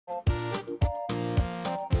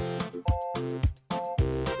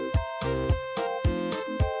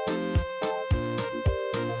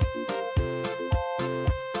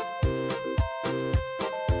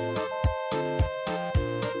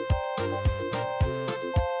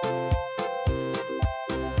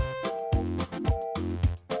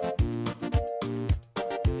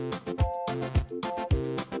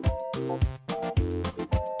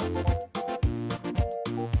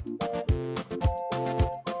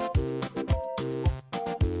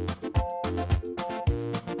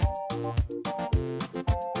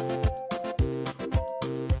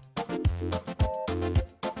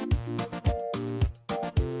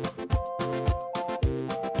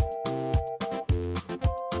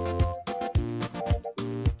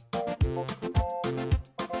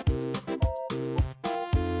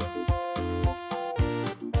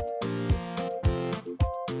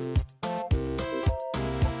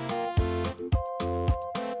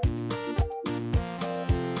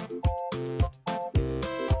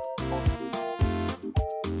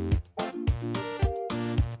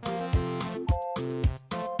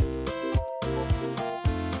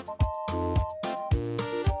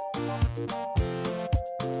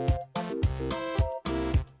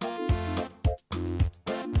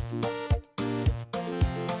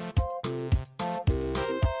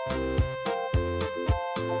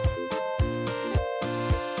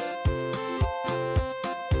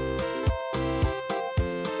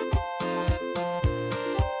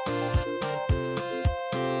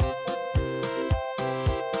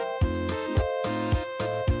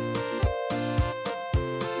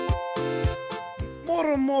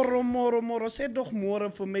Moro. Zeg toch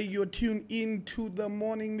morgen voor mij. You tune in to the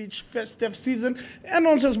Morning Mich festive season. En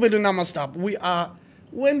ons is bij de namastap. We are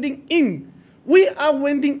wending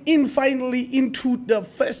in finally into the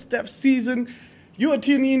festive season. You are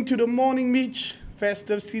tuning in to the Morning Mich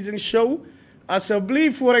festive season show.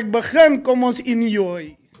 Alsjeblieft, voor ik begin, kom ons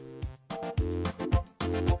enjoy.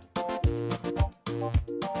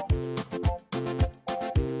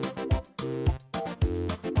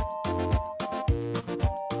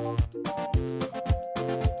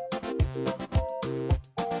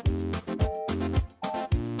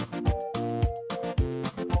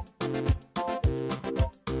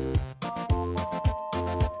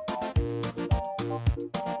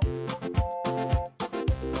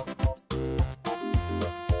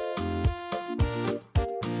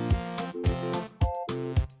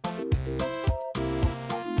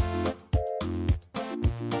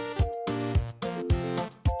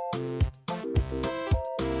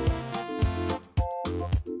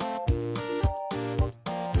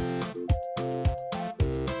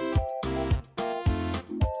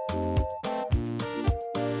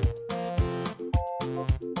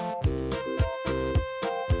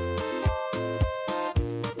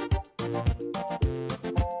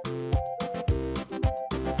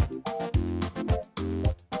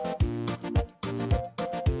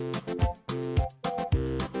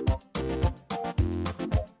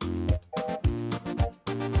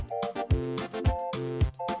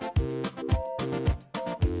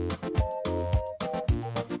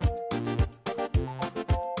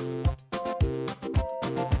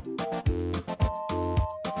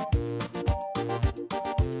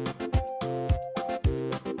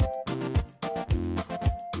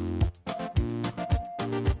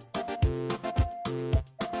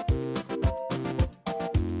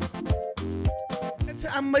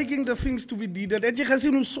 I'm making the things to be needed. En je gaat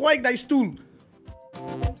zien hoe zwaai ik die stoel.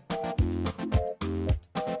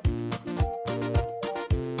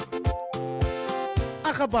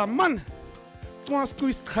 Agaba man. Twans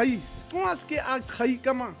kuist khai. Twans ke act khai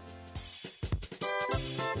kama.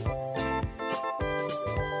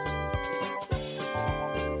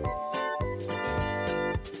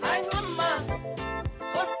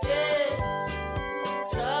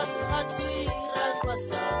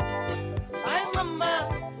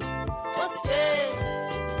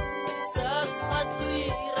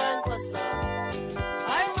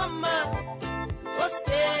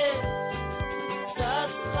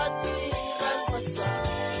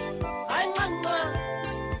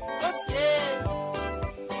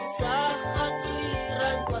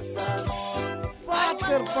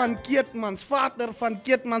 Vader van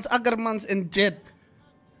Kietmans, Akkermans en Jet.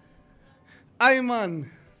 Ayman.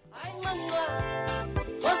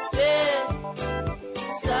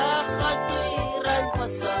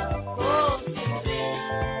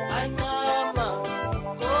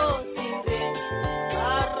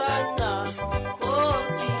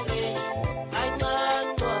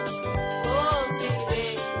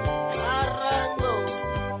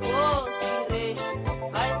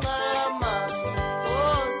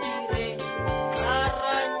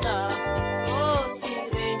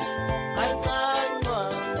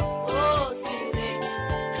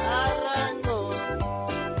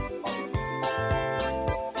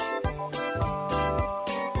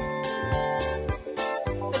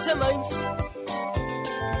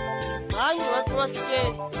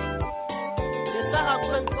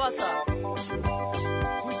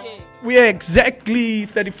 We are exactly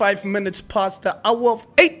 35 minutes past the hour of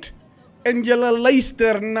 8. En jullie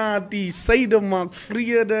luister naar die Seidemak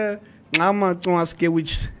Vrede Ngama Twaske,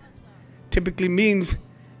 which typically means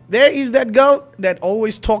there is that girl that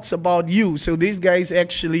always talks about you. So this guy is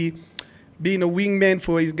actually being a wingman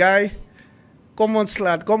for his guy. Kom ons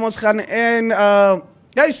laat, kom ons gaan. And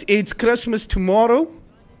guys, it's Christmas tomorrow.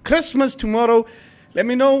 Let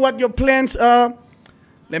me know what your plans are.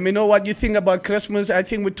 Let me know what you think about Christmas. I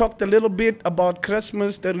think we talked a little bit about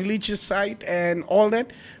Christmas, the religious side and all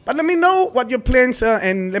that. But let me know what your plans are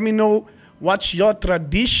and let me know what's your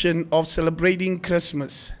tradition of celebrating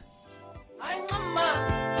Christmas.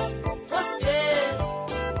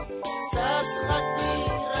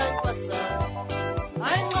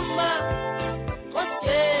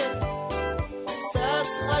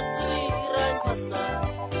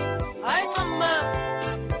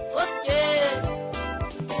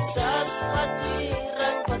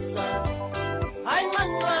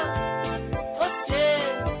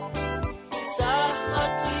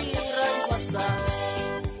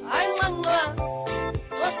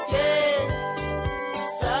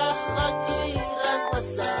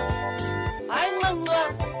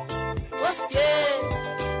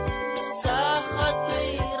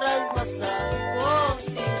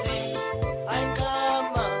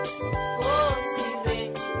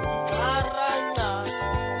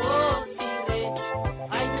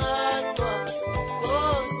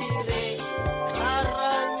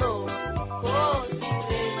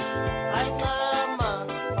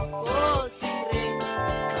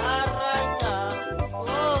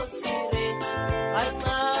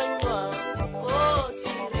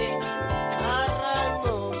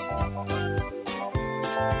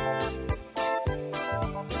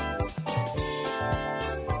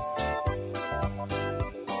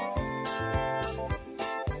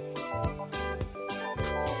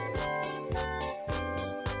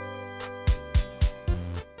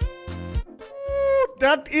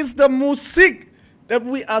 that is the music that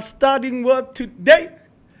we are starting with today.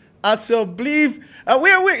 I so believe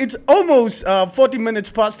it's almost 40 minutes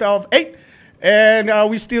past the hour of 8, and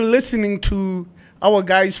we're still listening to our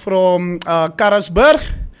guys from Karasburg,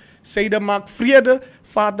 Seder Mark Vrede,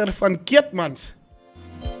 vader van Keetmans.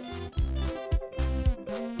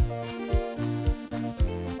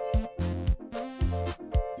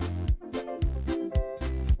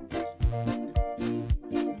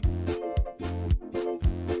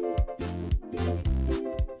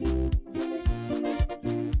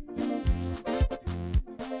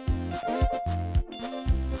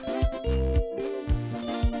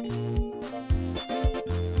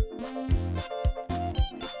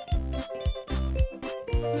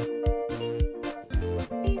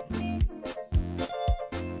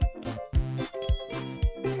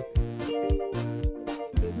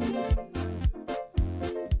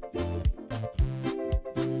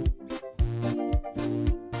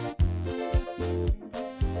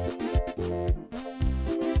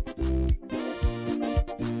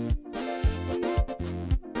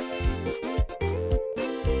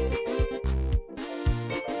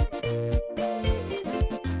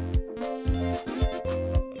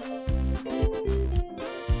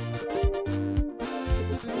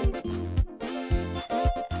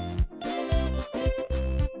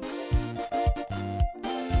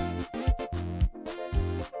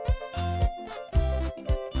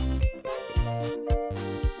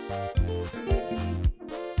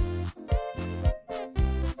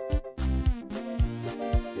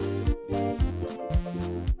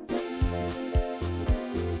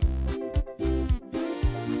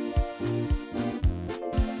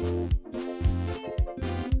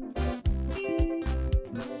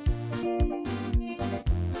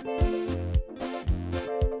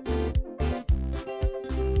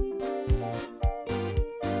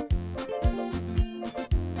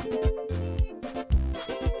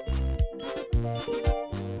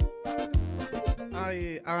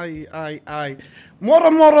 Ai. Moro,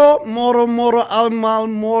 almal,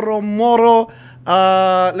 moro.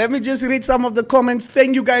 Let me just read some of the comments.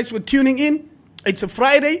 Thank you guys for tuning in. It's a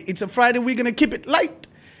Friday. We're going to keep it light.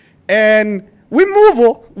 And we move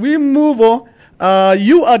on.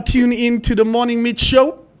 You are tuned in to the Morning Mich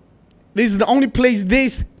show. This is the only place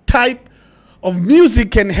this type of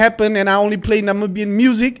music can happen. And I only play Namibian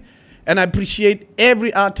music. And I appreciate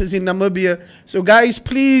every artist in Namibia. So guys,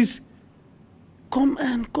 please, kom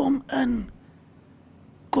in,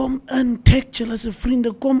 tag julle as 'n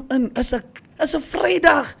vriende, kom in, as 'n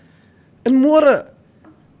Vrydag, en môre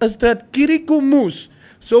is dat Kirikomus.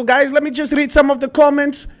 So guys, let me just read some of the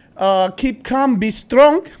comments. Keep calm, be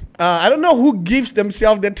strong. I don't know who gives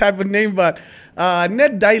themselves that type of name, but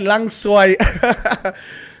net die lang swai.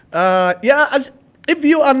 Yeah, if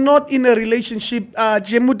you are not in a relationship,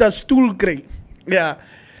 jy moet 'n stoel kry. Yeah.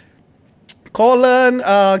 Colin,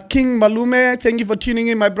 King Malume, thank you for tuning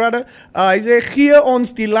in, my brother. Hy sê, gee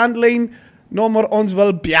ons die landlyn nommer, ons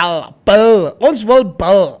wil bel. Ons wil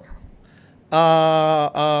bel.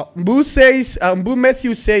 Mbu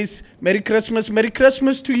Matthew says, Merry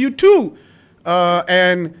Christmas to you too.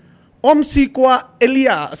 And Omsikwa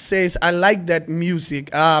Elia says, I like that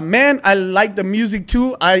music. Man, I like the music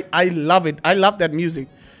too. I love it. I love that music.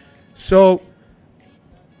 So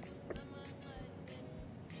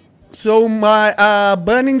my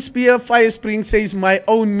Burning Spear Fire Spring says, my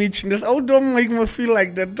own Mich. Oh, don't make me feel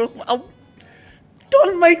like that.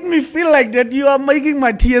 Don't make me feel like that. You are making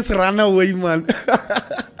my tears run away, man.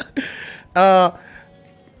 I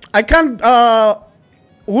can't.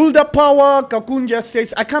 Hulda Power Kakunja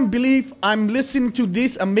says, I can't believe I'm listening to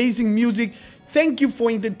this amazing music. Thank you for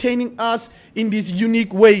entertaining us in this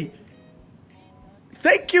unique way.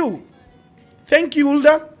 Thank you,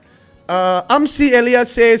 Hulda. Amsi Elia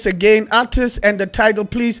says again, artist and the title,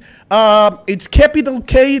 please. It's capital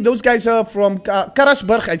K. Those guys are from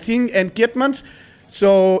Karasburg, I think, and Keetmans.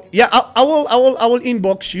 So yeah, I will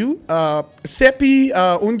inbox you. Seppi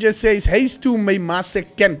Unja says, "He's to my masse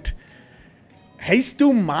kind. He's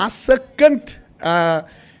to masse kind."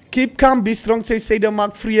 Keep calm, be strong. Says Seder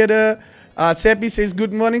Mark Vrede. Seppi says,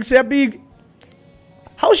 "Good morning, Seppi.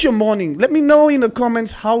 How's your morning? Let me know in the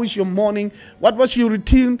comments. How is your morning? What was your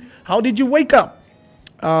routine? How did you wake up?"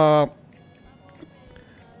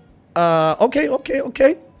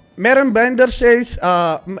 Okay. Maren Brander says,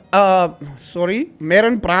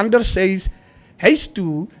 "Haste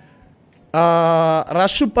to."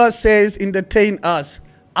 Rashupa says, "Entertain us."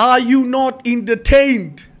 Are you not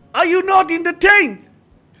entertained? Are you not entertained?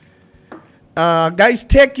 Guys,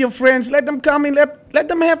 take your friends. Let them come in. Let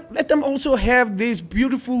them also have this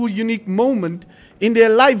beautiful, unique moment in their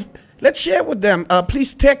life. Let's share with them.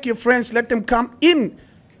 Please tag your friends. Let them come in.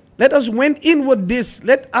 Let us went in with this.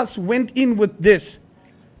 Let us went in with this.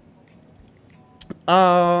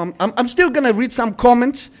 I'm still going to read some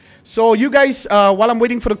comments. So you guys, while I'm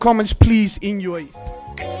waiting for the comments, please enjoy.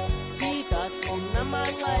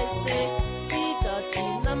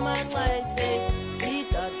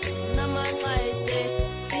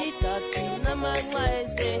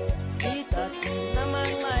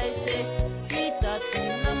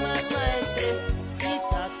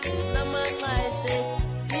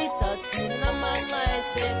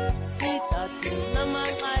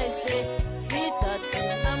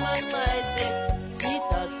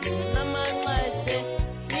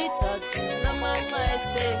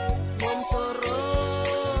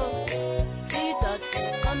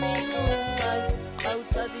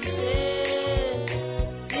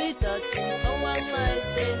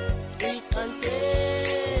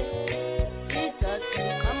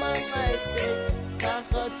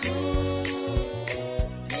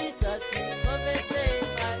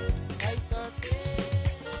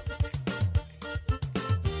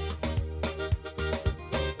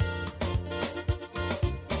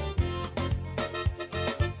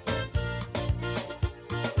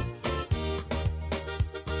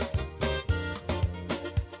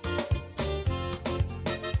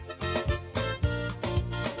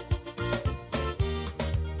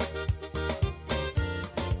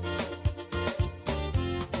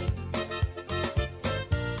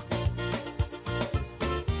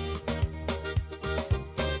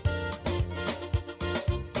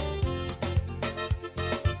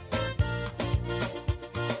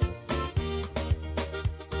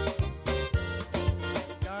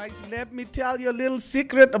 Let me tell you a little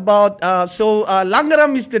secret about,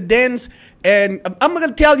 Langaram is the dance, and I'm going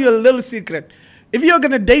to tell you a little secret. If you're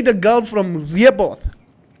going to date a girl from Rehoboth,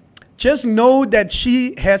 just know that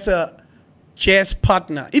she has a jazz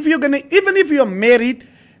partner. If you're going to, even if you're married,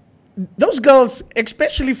 those girls,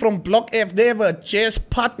 especially from Block F, they have a jazz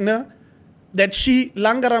partner that she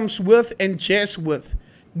Langarams with and jazz with.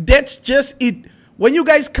 That's just it. When you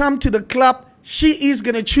guys come to the club, she is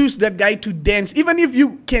going to choose that guy to dance. Even if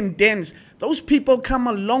you can dance, those people come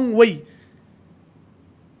a long way.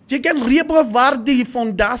 Jy kan repe waar die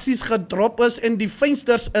fondasies gedrop is en die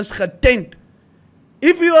vensters is getent.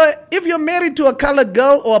 If you're married to a colored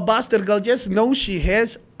girl or a bastard girl, just know she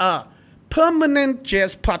has a permanent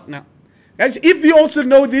jazz partner. Guys, if you also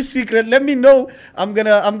know this secret, let me know. I'm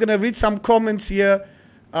gonna read some comments here.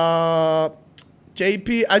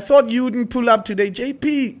 JP, I thought you wouldn't pull up today.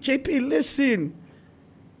 JP, listen.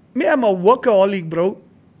 Me, I'm a workaholic, bro.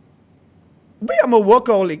 Me, I'm a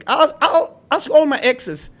workaholic. I'll ask all my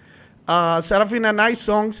exes. Sarafina, nice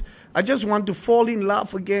songs. I just want to fall in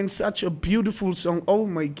love again. Such a beautiful song. Oh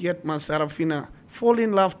my God, man, Sarafina. Fall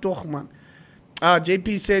in love, toch, man.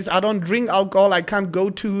 JP says, I don't drink alcohol. I can't go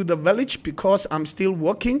to the village because I'm still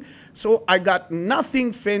working. So I got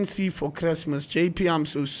nothing fancy for Christmas. JP, I'm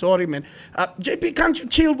so sorry, man. JP, can't you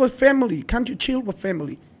chill with family? Can't you chill with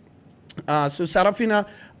family? So Sarafina,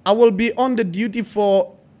 I will be on the duty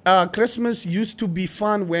for Christmas. Used to be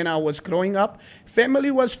fun when I was growing up. Family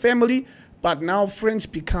was family, but now friends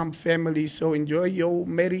become family. So enjoy your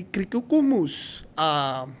Merry Krikukumus.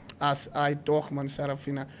 As I talk, man,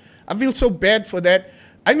 Sarafina. I feel so bad for that.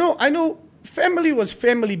 I know family was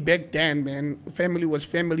family back then, man. Family was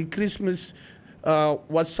family. Christmas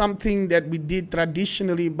was something that we did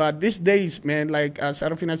traditionally, but these days, man, like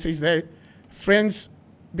Sarafina says that friends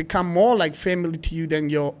become more like family to you than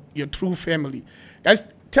your true family. Guys,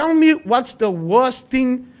 tell me what's the worst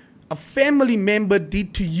thing a family member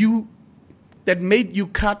did to you that made you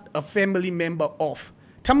cut a family member off.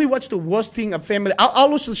 Tell me what's the worst thing a family...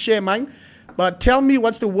 I'll also share mine. But tell me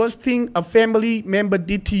what's the worst thing a family member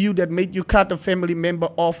did to you that made you cut a family member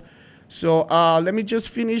off. So let me just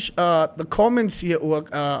finish the comments here.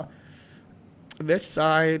 This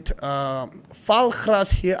side.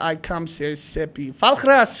 Valgras, here I come, says Seppi.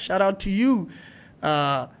 Valgras, shout out to you.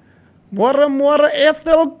 Môre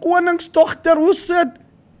Ethel, koningsdochter, hoe sit?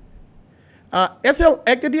 Ethel,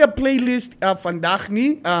 ek het die playlist vandag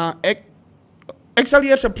nie. Ek sal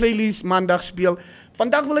eers 'n playlist maandag speel.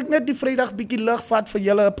 Vandag wil ek net die Vrydag bietjie lig vat vir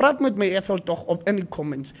julle. Praat met my Ethel tog op in die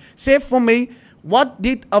comments. Sê vir my, what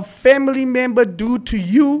did a family member do to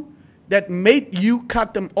you that made you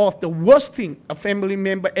cut them off? The worst thing a family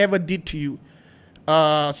member ever did to you.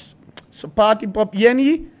 So Party Pop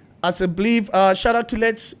Jenny, asseblief, shout out to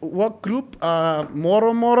Let's Work Group.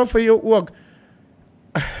 Môre vir jou ook.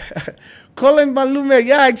 Colin Malume,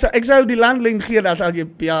 ja, ek sou die landlyn gee as al jy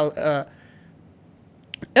bel.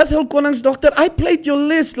 Ethel Koningsdochter, I played your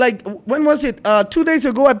list. Like, when was it? 2 days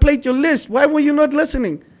ago, I played your list. Why were you not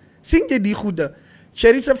listening? Sing jy die goede?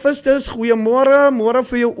 Charissa Vistes, goeiemôre. Môre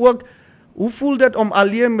vir jou ook. Hoe voel dit om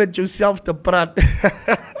alleen met jouself te praat?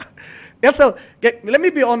 Ethel, let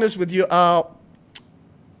me be honest with you.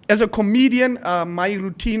 As a comedian, my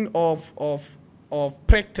routine of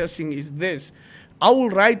practicing is this. I will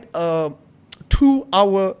write 2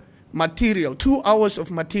 hour material, 2 hours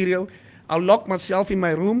of material. I'll lock myself in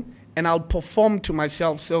my room and I'll perform to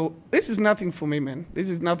myself. So this is nothing for me, man. This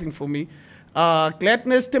is nothing for me.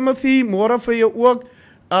 Gladness Timothy, môre vir jou ook.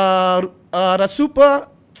 Rasupa,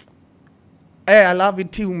 hey, I love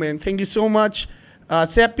it too, man. Thank you so much.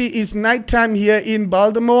 Seppi, it's nighttime here in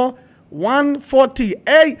Baltimore. 1:40.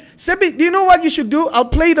 Hey, Seppi, do you know what you should do? I'll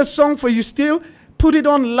play the song for you still. Put it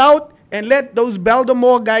on loud and let those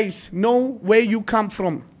Baltimore guys know where you come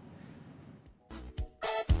from.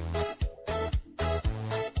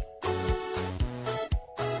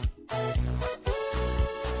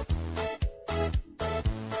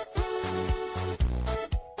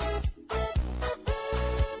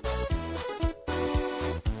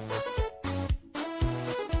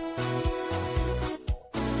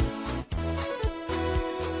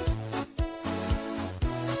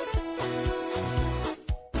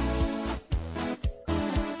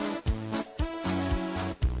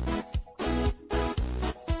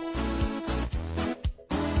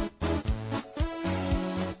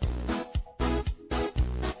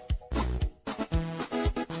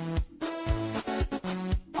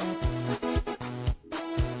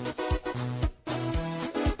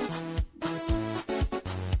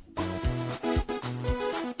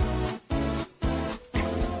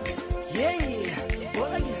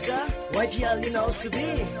 White Yali knows to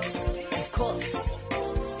be, of course.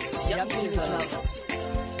 Young Teenage Lovers.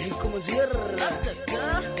 Wie kommen wir?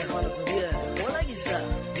 Der Hand zu wir. Voller Gisa.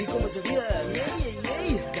 Wie kommen zu wir?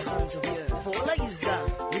 Der Hand zu wir. Voller Gisa.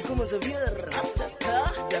 Wie kommen zu wir?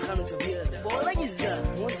 Der Hand zu wir. Voller Gisa.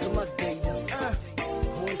 Once a month days.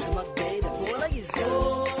 Once a month days. Voller Gisa.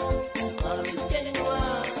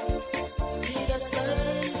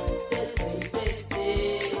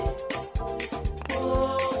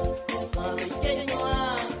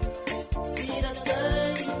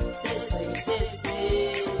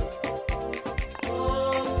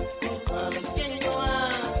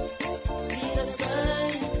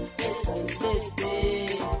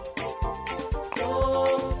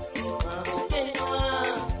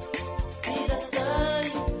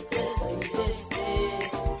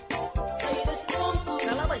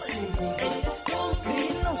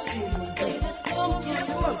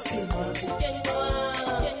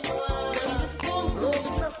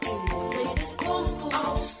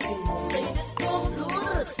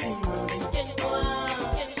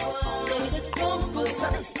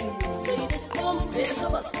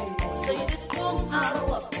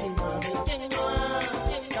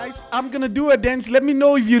 Guys, I'm gonna do a dance. Let me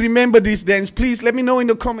know if you remember this dance. Please let me know in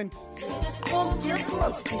the comments.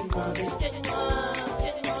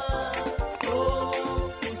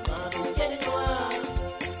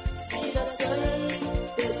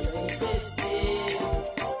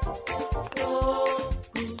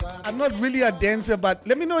 I'm not really a dancer, but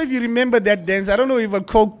let me know if you remember that dance. I don't know if I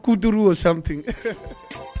called Kuduru or something.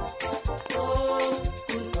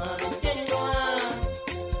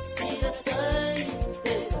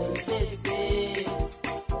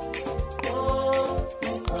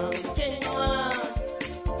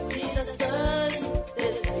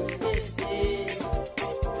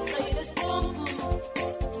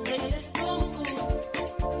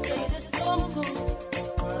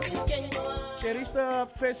 Charissa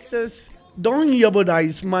Festus, don't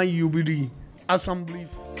jeopardize my jubilee assembly.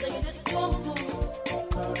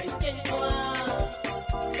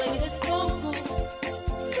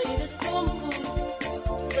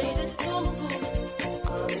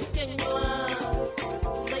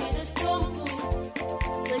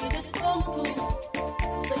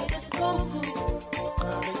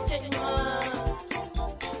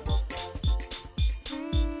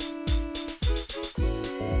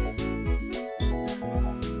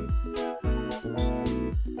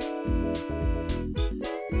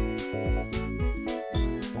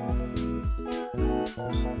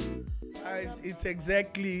 Guys, it's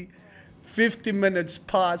exactly 50 minutes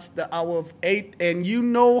past the hour of 8, and you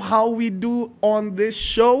know how we do on this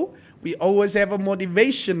show. We always have a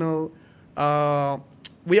motivational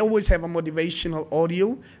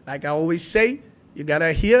audio. Like I always say, you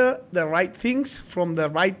gotta hear the right things from the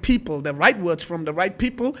right people, the right words from the right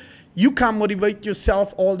people. You can't motivate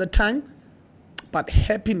yourself all the time, but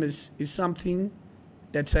happiness is something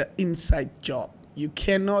that's an inside job. You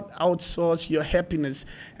cannot outsource your happiness.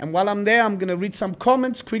 And while I'm there, I'm going to read some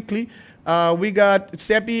comments quickly. We got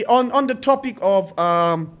Seppi on the topic of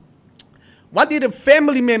what did a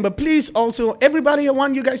family member, please also, everybody, I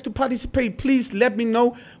want you guys to participate. Please let me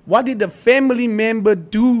know, what did a family member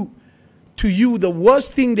do to you, the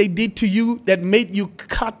worst thing they did to you that made you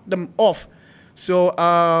cut them off? So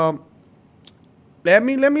let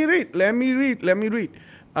me read. Bob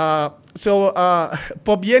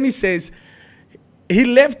Yenny says,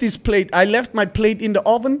 he left his plate. I left my plate in the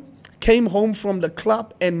oven, came home from the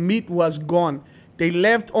club, and meat was gone. They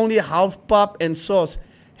left only half pap and sauce.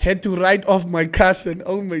 Had to write off my cousin.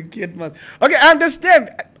 Oh my goodness. Okay, understand.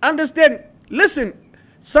 Listen,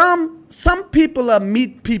 some people are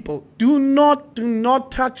meat people. Do not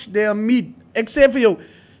touch their meat. Except for you.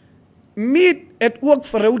 Meat het ook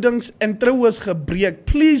verhoudings en trouwens gebreek.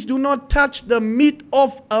 Please do not touch the meat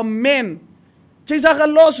of a man. Sy sal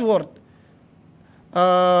gelos word.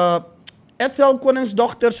 Ethel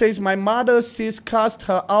Koningsdochter says, my mother sis cast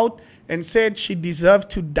her out and said she deserved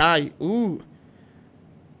to die. Ooh.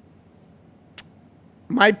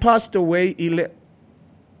 My passed away.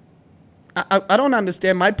 I don't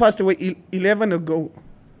understand. My passed away 11 ago.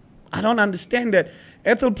 I don't understand that.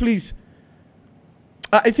 Ethel, please.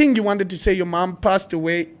 I think you wanted to say your mom passed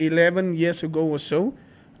away 11 years ago or so.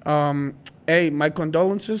 Hey, my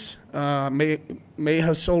condolences. May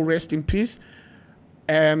her soul rest in peace.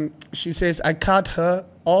 And she says, I cut her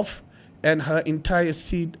off and her entire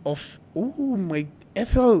seed off. Oh, my.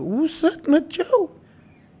 Ethel, who's it met Joe?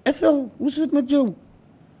 Ethel, who's it met Joe?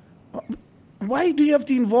 Why do you have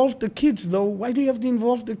to involve the kids, though? Why do you have to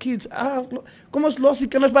involve the kids? Kom ons los die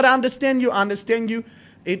kinders, but I understand you.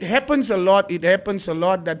 It happens a lot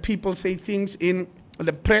that people say things in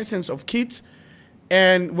the presence of kids.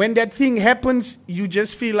 And when that thing happens, you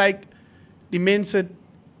just feel like die mense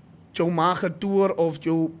jou ma getoer of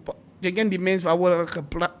jou, jy ken die mense waaroor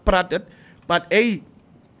gepraat het. But hey,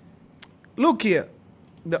 look here.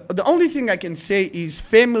 The only thing I can say is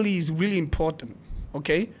family is really important,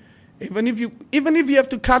 okay? Even if you have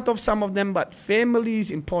to cut off some of them, but family is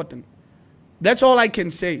important. That's all I can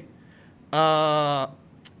say. Yeah,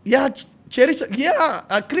 Cherisa, yeah,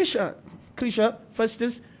 Krisha, first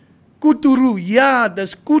is Kuturu. Yeah,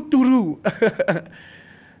 that's Kuturu.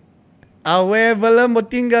 However,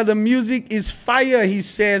 Motinga, the music is fire, he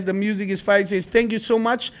says. The music is fire. He says, thank you so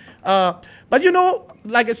much. But you know,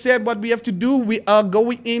 like I said, what we have to do, we are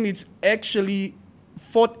going in. It's actually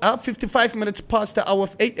 55 minutes past the hour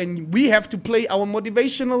of 8, and we have to play our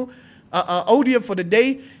motivational audio for the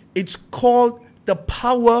day. It's called The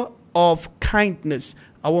Power of Kindness.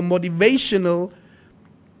 Our motivational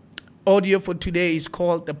audio for today is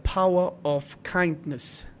called The Power of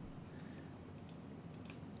Kindness.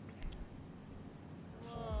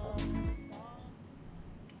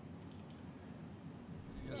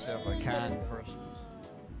 Yourself a kind person.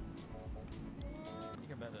 You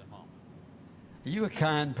can bet that, Mom. Are you a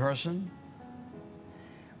kind person?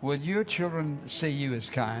 Would your children see you as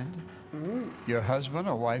kind? Your husband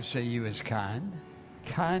or wife see you as kind?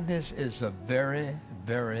 Kindness is a very,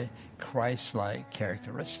 very Christ-like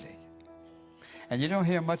characteristic. And you don't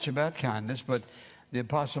hear much about kindness, but the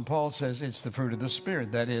Apostle Paul says it's the fruit of the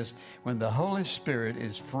Spirit. That is, when the Holy Spirit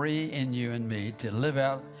is free in you and me to live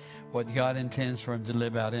out what God intends for him to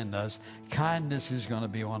live out in us, kindness is going to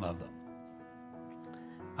be one of them.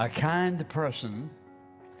 A kind person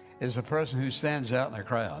is a person who stands out in a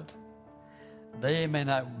crowd. They may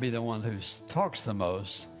not be the one who talks the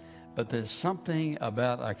most, but there's something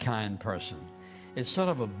about a kind person. It's sort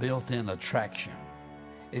of a built-in attraction.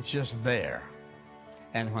 It's just there.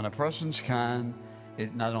 And when a person's kind,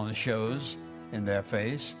 it not only shows in their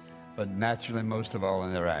face, but naturally, most of all,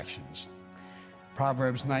 in their actions.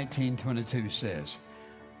 Proverbs 19:22 says,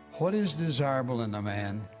 what is desirable in a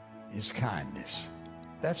man is kindness.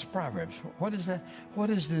 That's Proverbs. What is that? What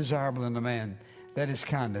is desirable in a man? That is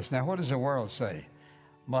kindness. Now, what does the world say?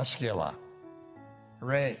 Muscular,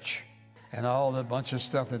 rich, and all the bunch of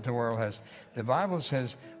stuff that the world has. The Bible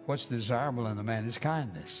says what's desirable in a man is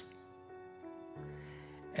kindness.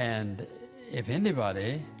 And if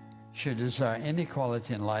anybody should desire any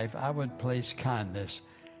quality in life, I would place kindness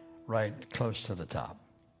right close to the top.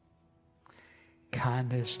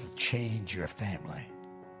 Kindness will change your family.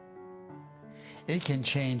 It can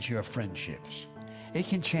change your friendships. It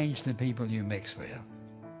can change the people you mix with.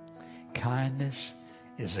 Kindness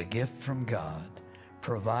is a gift from God,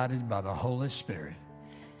 provided by the Holy Spirit,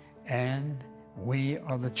 and we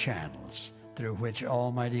are the channels through which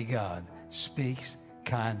Almighty God speaks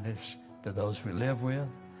kindness to those we live with,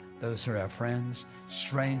 those who are our friends,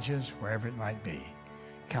 strangers, wherever it might be.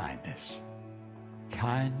 Kindness.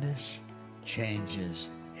 Kindness changes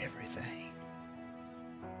everything.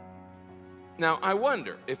 Now, I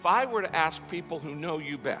wonder, if I were to ask people who know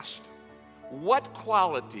you best, what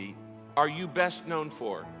quality are you best known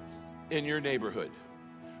for in your neighborhood?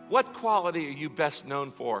 What quality are you best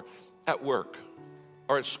known for at work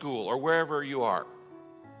or at school or wherever you are?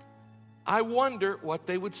 I wonder what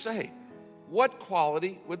they would say. What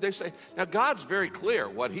quality would they say? Now, God's very clear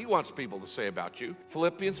what he wants people to say about you.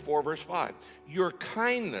 Philippians 4, verse 5. Your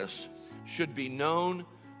kindness should be known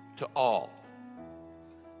to all.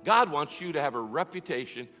 God wants you to have a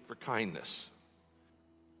reputation for kindness.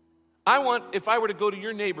 If I were to go to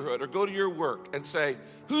your neighborhood or go to your work and say,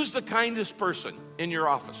 who's the kindest person in your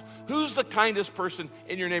office? Who's the kindest person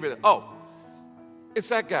in your neighborhood? Oh, it's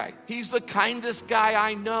that guy. He's the kindest guy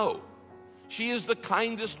I know. She is the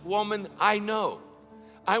kindest woman I know.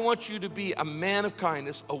 I want you to be a man of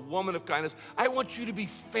kindness, a woman of kindness. I want you to be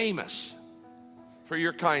famous for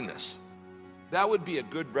your kindness. That would be a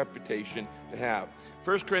good reputation to have.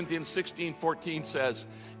 1 Corinthians 16:14 says,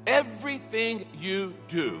 everything you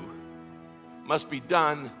do must be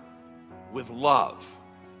done with love.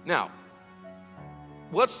 Now,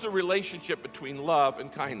 what's the relationship between love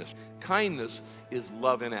and kindness? Kindness is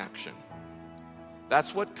love in action.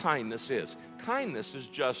 That's what kindness is. Kindness is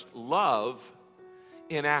just love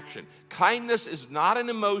in action. Kindness is not an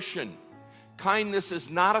emotion. Kindness is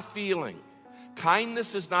not a feeling.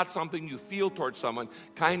 Kindness is not something you feel towards someone.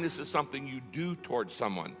 Kindness is something you do towards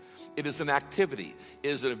someone. It is an activity. It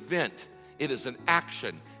is an event. It is an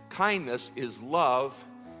action. Kindness is love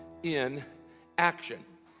in action.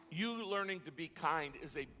 You learning to be kind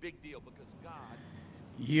is a big deal because God...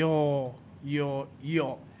 Yo.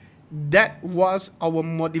 That was our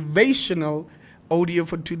motivational audio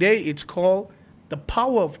for today. It's called The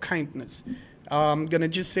Power of Kindness. I'm going to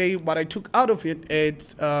just say what I took out of it.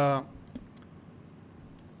 It's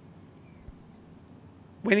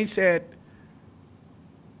when he said,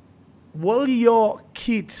 will your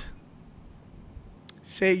kids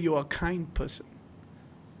say you're a kind person?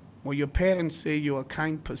 Will your parents say you're a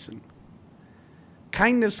kind person?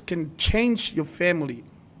 Kindness can change your family.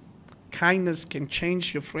 Kindness can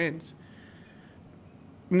change your friends.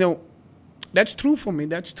 You know, that's true for me.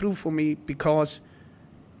 That's true for me because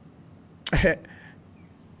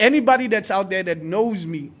anybody that's out there that knows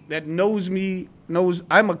me knows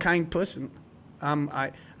I'm a kind person.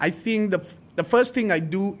 I think the first thing I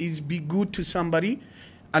do is be good to somebody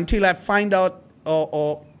until I find out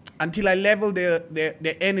or until I level their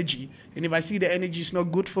energy. And if I see the energy is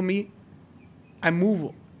not good for me, I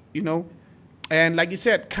move, you know. And like you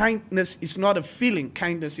said, kindness is not a feeling.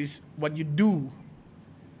 Kindness is what you do.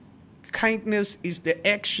 Kindness is the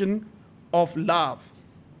action of love.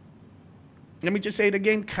 Let me just say it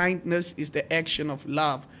again. Kindness is the action of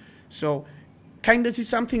love. So kindness is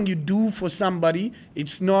something you do for somebody.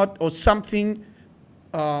 It's not, or something,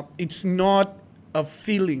 it's not a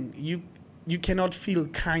feeling. You cannot feel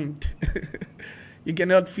kind. You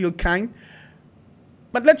cannot feel kind.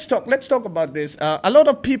 But let's talk about this. A lot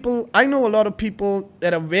of people, I know a lot of people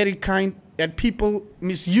that are very kind that people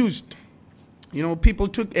misused. You know, people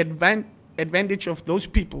took advantage of those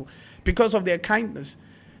people because of their kindness.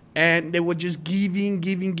 And they were just giving.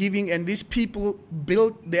 And these people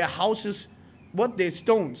built their houses, their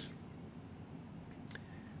stones.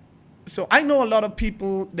 So I know a lot of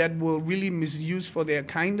people that were really misused for their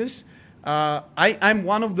kindness. I'm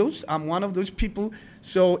one of those. I'm one of those people.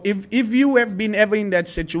 So if you have been ever in that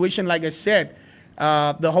situation, like I said,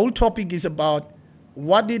 the whole topic is about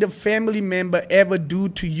what did a family member ever do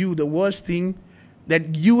to you, the worst thing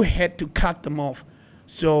that you had to cut them off.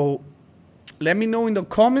 So let me know in the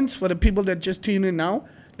comments, for the people that just tune in now,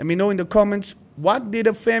 let me know in the comments, what did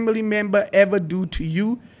a family member ever do to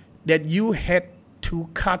you that you had to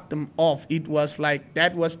cut them off? It was like,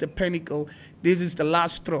 that was the pinnacle. This is the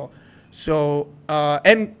last straw. So,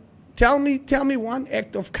 and tell me one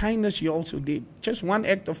act of kindness you also did. Just one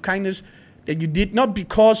act of kindness that you did, not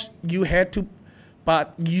because you had to,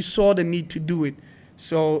 but you saw the need to do it.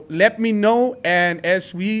 So let me know, and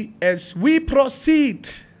as we proceed,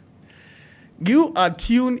 you are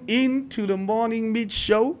tuned in to the Morning Mich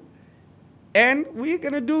show, and we're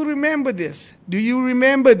gonna do Remember This. Do you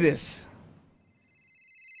remember this?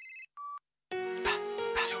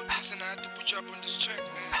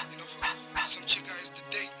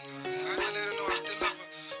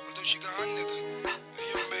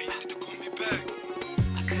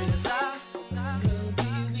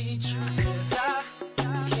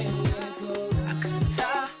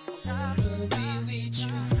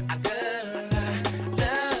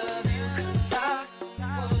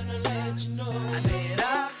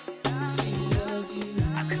 Love you.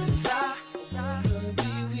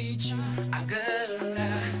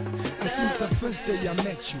 first day I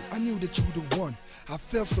met you, I knew that you the one. I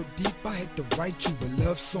felt so deep, I had to write you a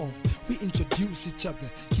love song. We introduced each other,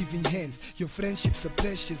 giving hands. Your friendship's a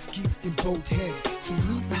precious gift in both hands. To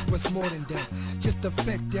me, it was more than that. Just the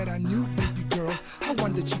fact that I knew, baby girl, I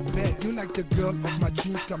wanted you bad. You like the girl of my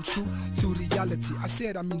dreams come true to reality. I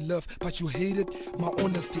said I'm in love, but you hated my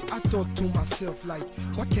honesty. I thought to myself, like,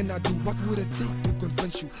 what can I do? What would it take to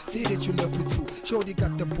convince you? Say that you love me too. Shorty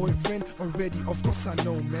got the boyfriend already, of course I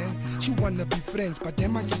know, man. She wanna be friends, but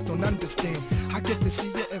damn, I just don't understand. I get to see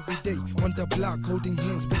you every day on the block, holding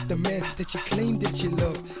hands with the man that you claim that you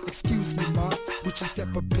love. Excuse me, ma, would you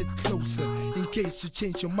step a bit closer? In case you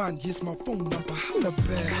change your mind, here's my phone number, holla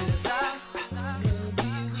back. I will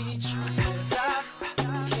be with you, 'cause I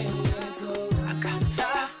can't let go.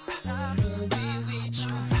 I will be with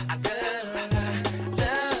you. I gotta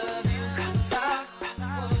love you, 'cause I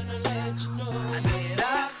wanna let you know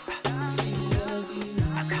that I still love you.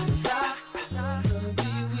 'Cause I will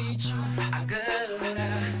be with you. I gotta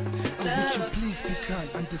Would you please be kind,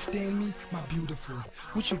 understand me, my beautiful?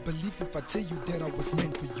 Would you believe if I tell you that I was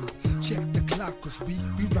meant for you? Check the clock, cause we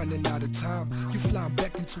running out of time. You flying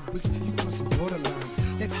back in 2 weeks, you crossing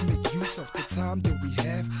borderlines. Let's make use of the time that we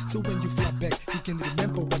have, so when you fly back, you can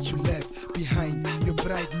remember what you left behind. Your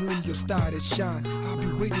bright moon, your star that shine. I'll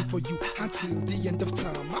be waiting for you until the end of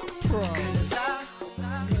time, I promise. I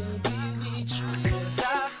will be with you, 'cause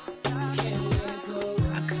I can't let go.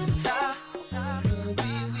 'Cause I will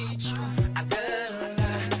be with you. I gotta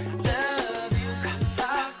love you, 'cause I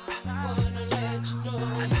wanna let you know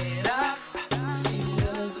that I still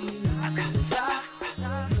love you. 'Cause I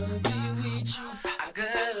will be with you. I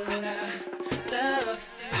gotta love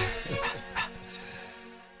you.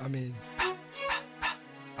 I mean,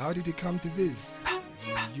 how did it come to this?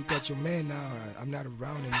 You got your man now, I'm not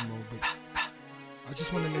around anymore, but I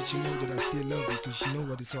just want to let you know that I still love you, because you know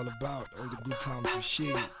what it's all about, all the good times we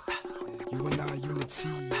shared. You and I, unity,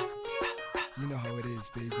 you know how it is,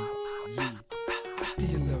 baby. Yeah, I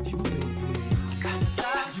still love you, baby.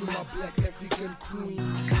 You my black African queen.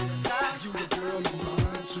 You the girl of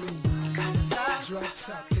my dream. Drop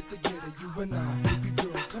top, get together, you and I, baby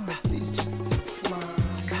girl, come on, please just smile.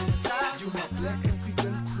 You my black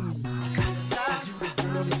African queen. You the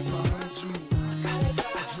girl of my dream.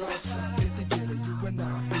 Drop top, get together, you and I,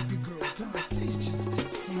 baby girl, come on, please just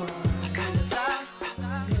smile. 'Cause I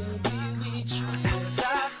will be with you. 'Cause I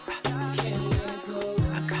can't let go.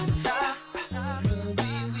 'Cause I will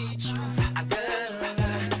be with you. I gotta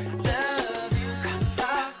love you. 'Cause I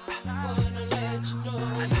wanna let you know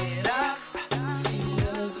that I still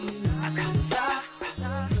love you. 'Cause I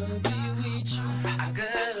will be with you. I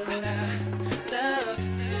gotta love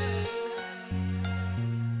you.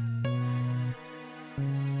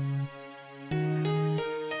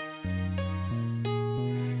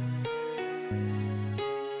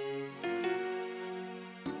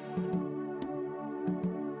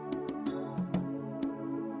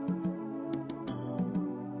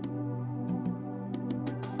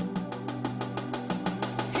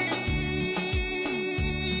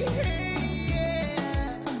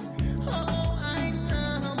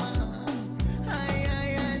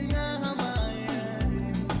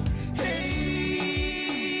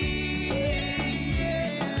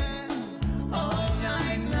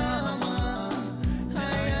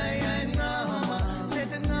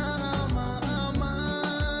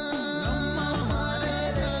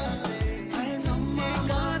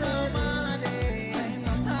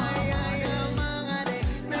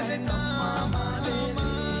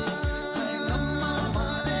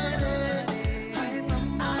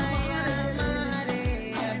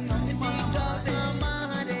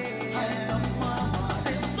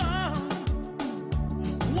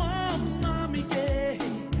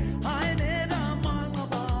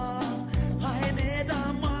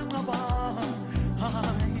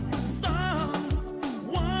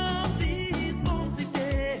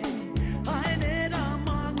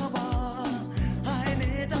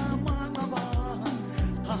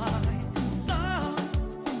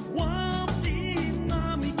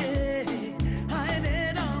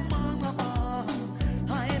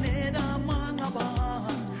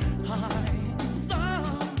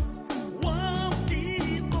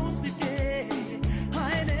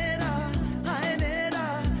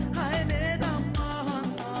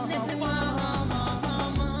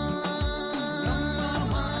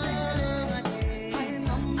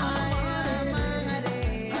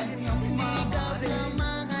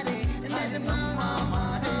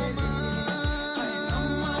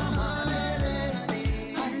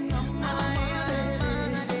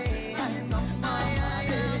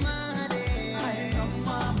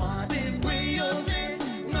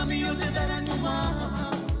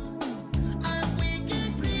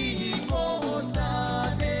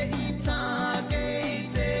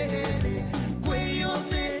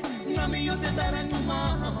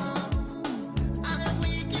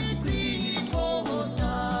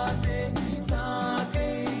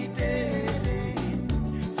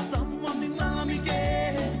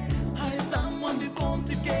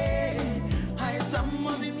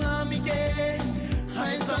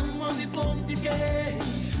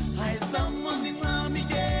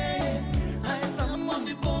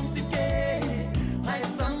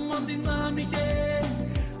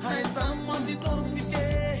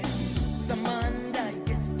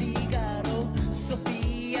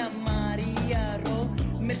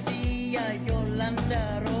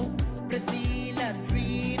 Daro, Brazil,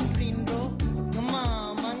 green, bro.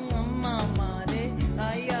 Mama, de,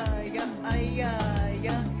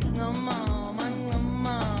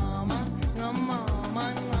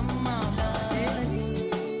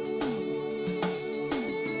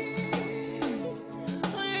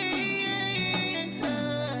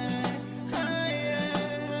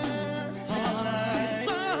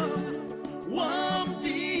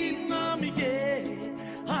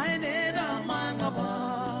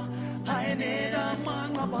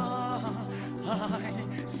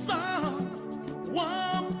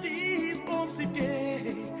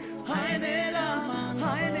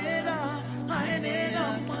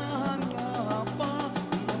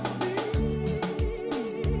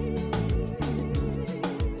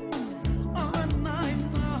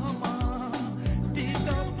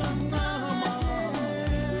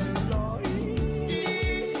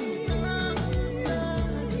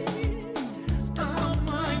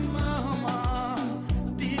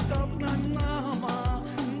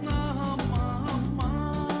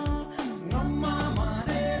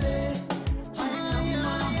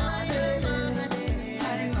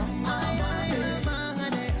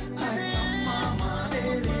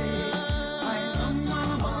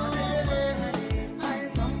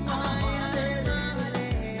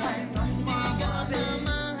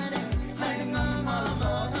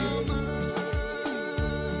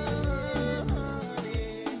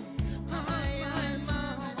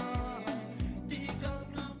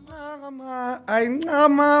 ay,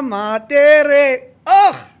 mama, Mama, tere.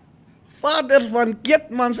 Oh, Vader van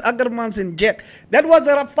Kietmans, Akkermans en Jet. That was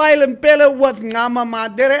Rafael and Pelle with Ngama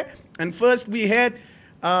Madere. And first we had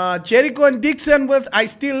Jericho and Dixon with I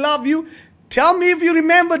Still Love You. Tell me if you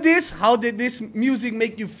remember this. How did this music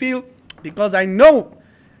make you feel? Because I know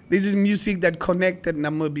this is music that connected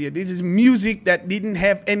Namibia. This is music that didn't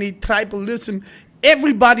have any tribalism.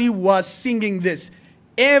 Everybody was singing this.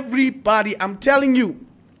 Everybody, I'm telling you.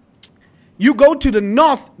 You go to the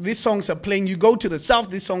north, these songs are playing. You go to the south,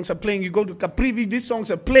 these songs are playing. You go to Caprivi, these songs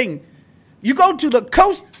are playing. You go to the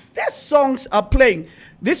coast, these songs are playing.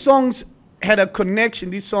 These songs had a connection.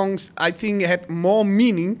 These songs, I think, had more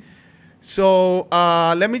meaning. So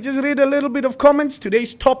let me just read a little bit of comments.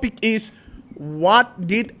 Today's topic is, what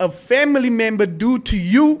did a family member do to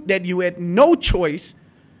you that you had no choice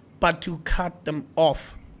but to cut them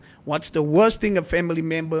off? What's the worst thing a family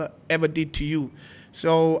member ever did to you?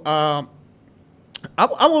 So I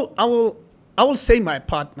will say my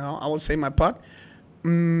part now. I will say my part.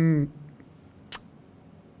 A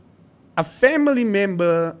family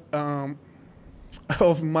member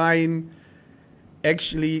of mine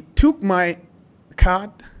actually took my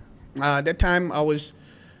card. That time I was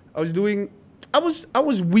winning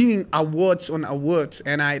awards on awards,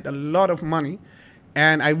 and I had a lot of money,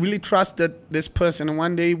 and I really trusted this person. And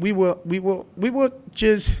one day we were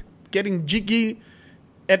just getting jiggy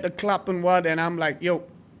at the club and what, and I'm like, yo,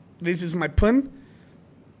 this is my pin.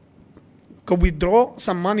 Go withdraw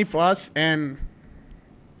some money for us. And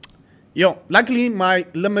yo, luckily my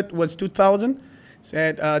limit was 2,000.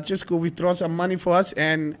 Said, just go withdraw some money for us.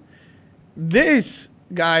 And this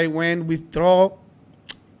guy went withdraw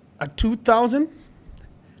a 2,000,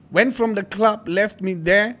 went from the club, left me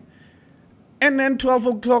there, and then 12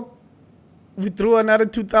 o'clock withdrew another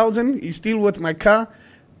 2,000. He's still with my car.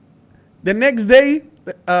 The next day,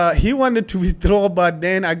 he wanted to withdraw, but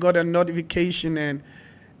then I got a notification, and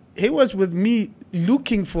he was with me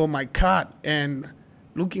looking for my card and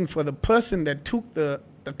looking for the person that took the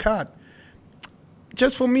card.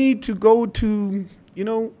 Just for me to go to,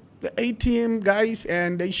 the ATM guys,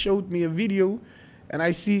 and they showed me a video, and I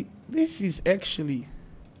see this is actually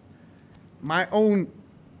my own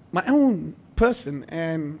person,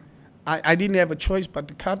 and I didn't have a choice but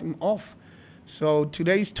to cut him off. So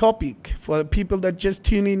today's topic for the people that just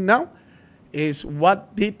tune in now is,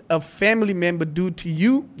 what did a family member do to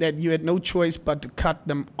you that you had no choice but to cut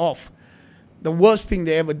them off? The worst thing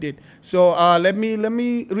they ever did. So let me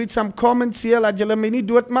read some comments here. Laat julle my nie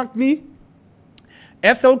doodmaak nie.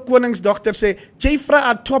 Ethel Koningsdogter sê, jy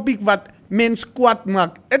vra 'n topic wat mens kwaad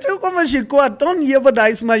maak. Dit is hoekom as jy kwaad, don't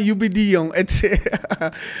jeopardize my UBD jong.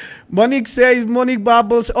 Monique says, Monique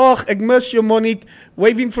Bubbles, oh, ek miss you, Monique.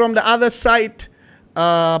 Waving from the other side.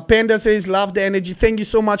 Panda says, love the energy. Thank you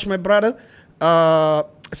so much, my brother.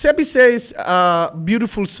 Sebi says,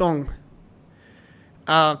 beautiful song.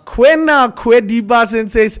 Kwena Kwedibazen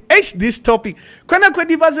says, this topic. Kwena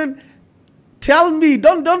Kwedibazen, tell me,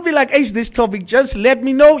 don't be like, this topic. Just let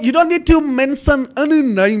me know. You don't need to mention any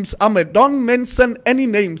names, Ahmed. Don't mention any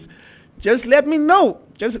names. Just let me know.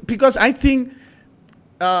 Just because I think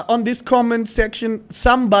on this comment section,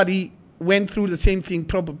 somebody went through the same thing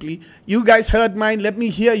probably. You guys heard mine. Let me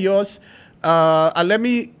hear yours. I'm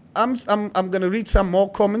gonna read some more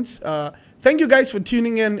comments. Thank you guys for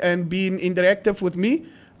tuning in and being interactive with me.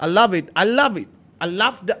 I love it. I love it. I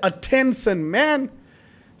love the attention, man.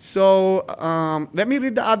 So let me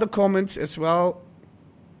read the other comments as well.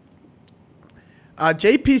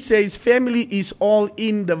 JP says, family is all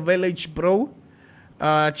in the village, bro.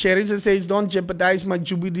 Cherisa says, don't jeopardize my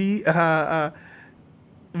jubilee.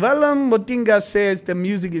 Willem Motinga says, the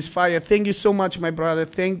music is fire. Thank you so much, my brother.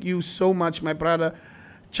 Thank you so much, my brother.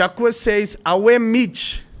 Chakwa says, Morning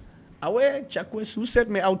Mich. Chakwa, who said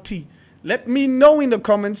me out tea? Let me know in the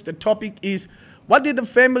comments. The topic is, what did a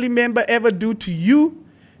family member ever do to you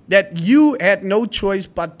that you had no choice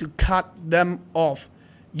but to cut them off?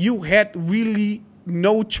 You had really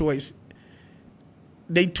no choice.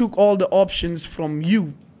 They took all the options from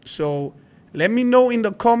you. So let me know in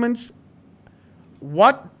the comments,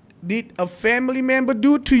 what did a family member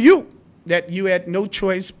do to you that you had no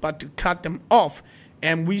choice but to cut them off?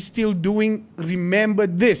 And we still doing remember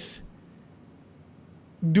this.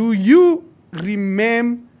 Do you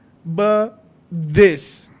remember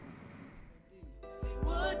this? I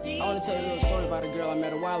want to tell you a little story about a girl I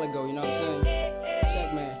met a while ago, you know what I'm saying?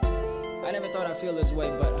 Check, man. I never thought I'd feel this way,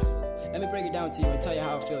 but let me break it down to you and tell you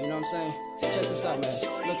how I feel, you know what I'm saying? So check this out, man.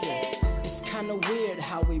 Look here. It's kind of weird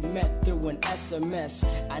how we met through an SMS.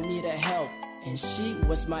 I needed help, and she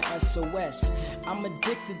was my SOS. I'm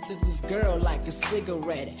addicted to this girl like a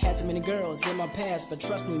cigarette. Had so many girls in my past, but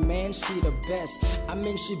trust me, man, she the best. I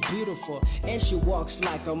mean, she beautiful, and she walks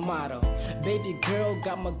like a model. Baby girl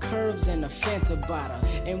got my curves and a Fanta bottle.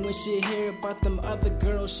 And when she hear about them other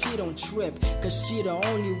girls, she don't trip, cause she the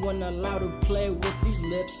only one allowed to play with these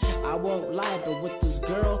lips. I won't lie, but with this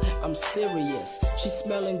girl, I'm serious. She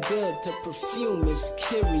smelling good, the perfume is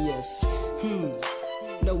curious.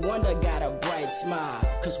 No wonder got a bright smile,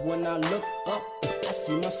 cause when I look up, I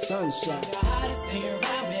see my sunshine. The hottest thing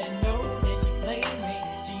around me, I know that she played me.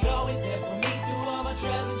 She always there for me through all my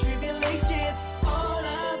trials and tribulations. All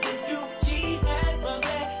I've been through, she had my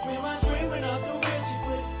back. When my dream went off the wheel, she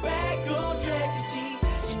put it back on track. And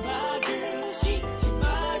she my girl, she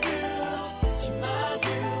my girl, she my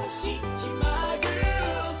girl, she my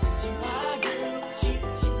girl, she my girl,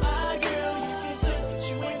 she my girl. You can search, but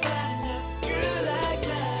you ain't finding a girl like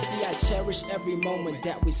mine. See, I cherish every moment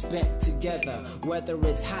that we spent together, whether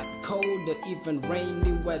it's hot, cold, or even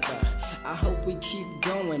rainy weather. I hope we keep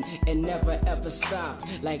going and never ever stop.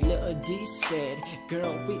 Like Lil D said,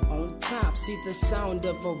 girl, we on top. See, the sound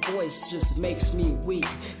of her voice just makes me weak.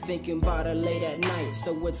 Thinking about her late at night,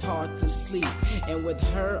 so it's hard to sleep. And with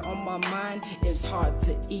her on my mind, it's hard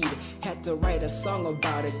to eat. Had to write a song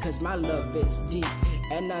about it, cause my love is deep.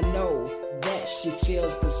 And I know that she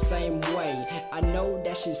feels the same way. I know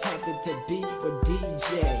that she's happy to be with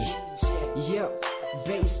DJ. Yep,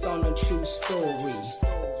 based on a true story.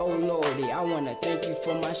 Oh lordy, I wanna thank you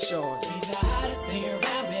for my shorty. She's the hottest thing around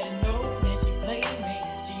me, I know that she played me.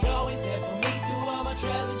 She always there for me through all my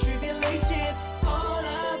trials and tribulations. All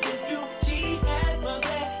I've been through, she had my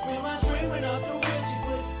back. When my dream went off the wheel, she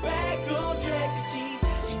put it back on track. And she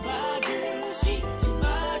my girl, she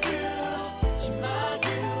my girl, she my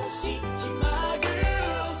girl, she my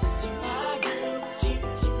girl, she my girl, she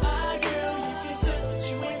my girl. You can search, but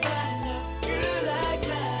you ain't finding a girl like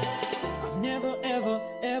mine. I've never, ever,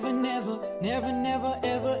 ever, never, never, never,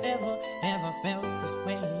 ever, ever, ever felt this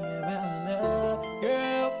way.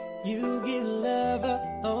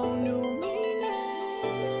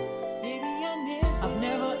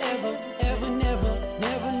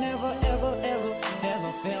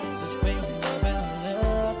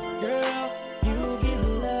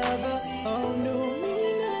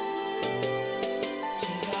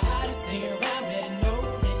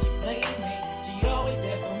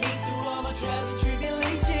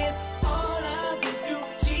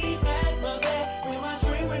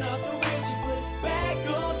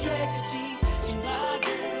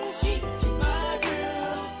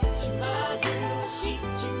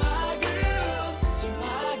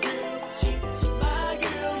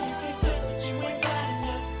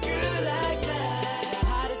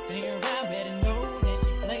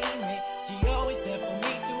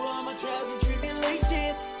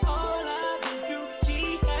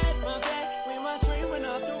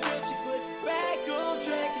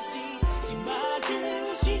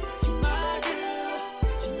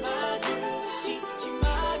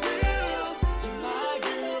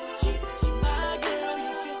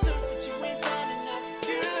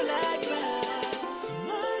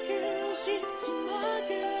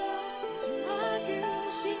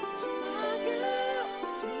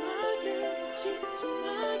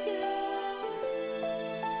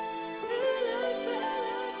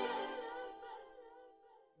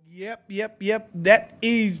 Yep. That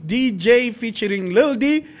is DJ featuring Lil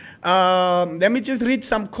D. Let me just read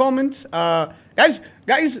some comments. Guys,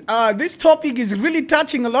 this topic is really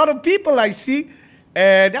touching a lot of people, I see.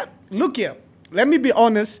 Look here, let me be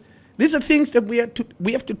honest. These are things that we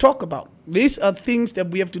have to talk about. These are things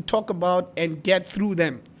that we have to talk about and get through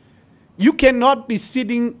them. You cannot be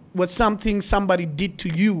sitting with something somebody did to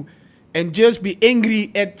you and just be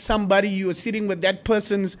angry at somebody. You are sitting with that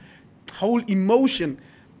person's whole emotion.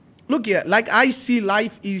 Look here, like I see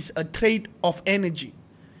life is a trade of energy.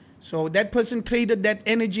 So that person traded that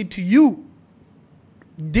energy to you.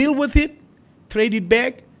 Deal with it, trade it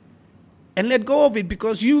back, and let go of it,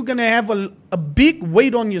 because you're going to have a big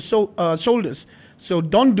weight on your shoulders. So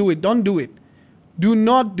don't do it. Do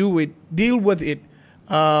not do it. Deal with it.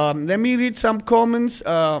 Let me read some comments.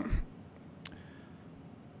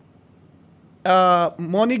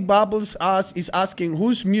 Monique Bubbles is asking,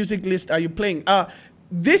 whose music list are you playing?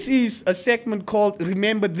 This is a segment called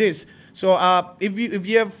Remember This. So if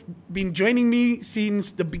you have been joining me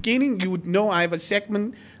since the beginning, you would know I have a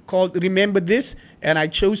segment called Remember This, and I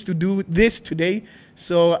chose to do this today.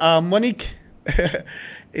 So Monique,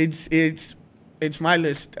 it's my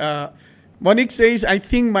list. Monique says, I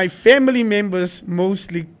think my family members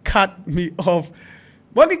mostly cut me off.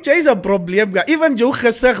 Monique, jy is 'n probleem. Even jou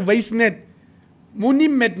gesig wys net, moenie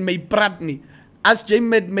met my praat nie. As jy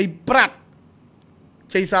met my praat,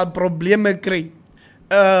 jy sal probleme kry.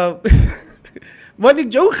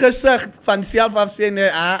 Monique, jou gesig van self af sê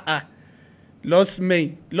nee, los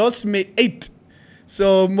my uit.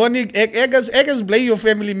 So Monique, ek is bly jou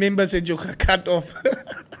family members het jou gekat off.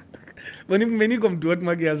 Monique kom dood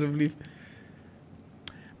maak asseblief.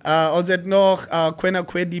 Ons het nog Kwena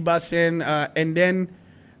Kwediba sen, and then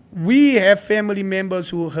we have family members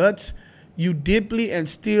who hurts you deeply and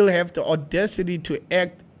still have the audacity to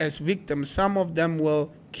act as victims. Some of them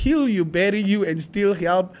will kill you, bury you, and still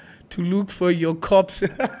help to look for your corpse.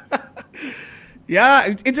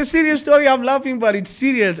 Yeah, it's a serious story. I'm laughing, but it's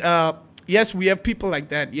serious. Yes, we have people like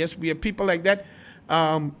that.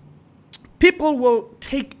 People will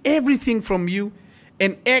take everything from you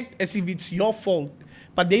and act as if it's your fault,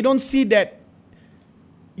 but they don't see that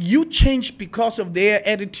you changed because of their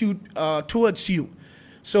attitude towards you.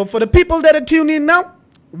 So for the people that are tuning in now,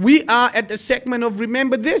 we are at the segment of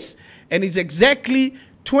Remember This, and it's exactly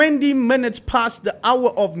 20 minutes past the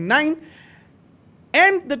hour of 9.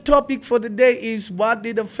 And the topic for the day is, what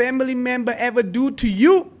did a family member ever do to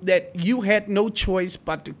you that you had no choice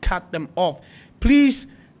but to cut them off? Please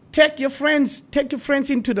take your friends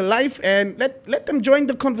into the life and let them join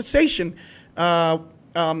the conversation. I'm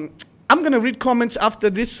going to read comments after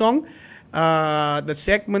this song. The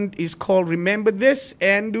segment is called Remember This,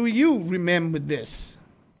 and do you remember this?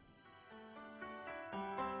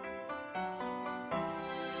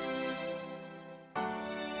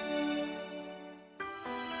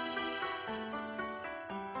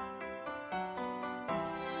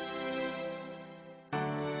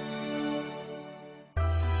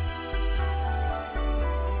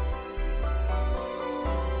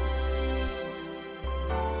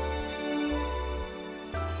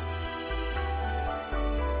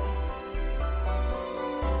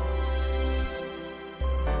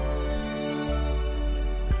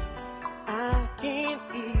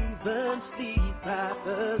 Sleep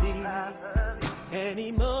properly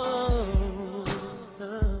anymore.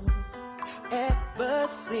 Ever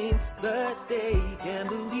since Thursday, can't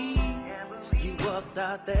believe you walked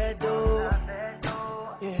out that door.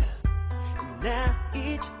 Yeah. Now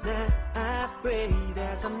each night I pray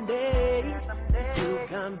that someday you'll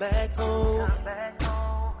come back home.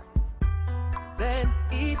 Then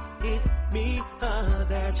it hits me hard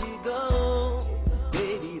that you go,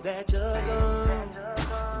 baby, that you're gone.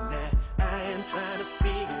 I'm trying to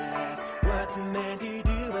figure out what's meant to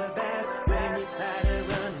do about when you're tired of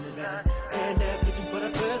running around. End up looking for the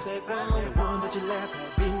perfect one, the one that you left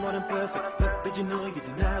had been more than perfect. But did you know you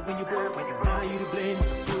denied when you broke it? Now you to blame,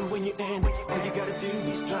 it's a fool when you end it. All you gotta do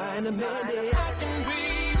is try and amend it. I can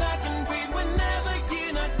breathe whenever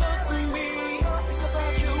you're not close to me. I think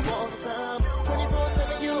about you all the time,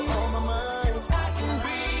 24/7 you're on my mind. I can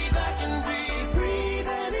breathe,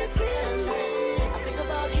 and it's killing me. I think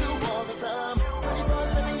about you all the time,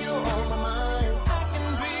 24/7 you're on my mind. I can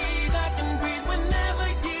breathe whenever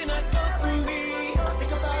you're not close to me. I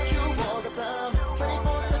think about you all the time,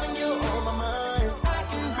 24/7 you're on my mind. I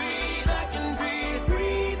can breathe,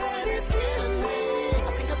 and it's killing me.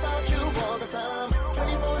 I think about you all the time,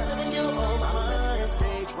 24/7 you're on my mind.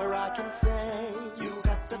 Stage where I can say you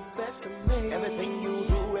got the best of me.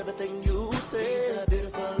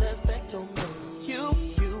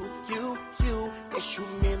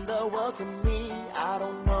 out to me. I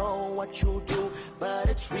don't know what you do, but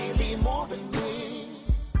it's really moving me.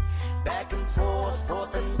 Back and forth,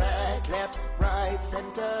 forth and back, left, right,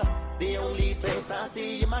 center. The only face I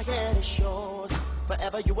see in my head is yours.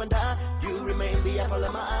 Forever you and I, you remain the apple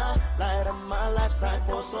of my eye. Light of my life, sight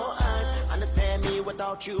for sore eyes. Understand me,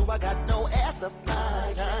 without you I got no air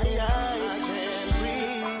supply. I can't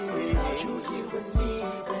breathe without you here with me,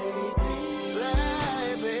 baby.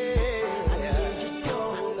 Baby, I need you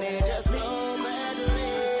so badly.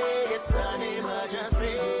 It's an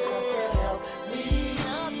emergency. Just help me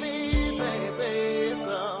out, baby.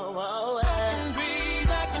 Oh, I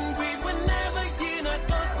can breathe whenever you're not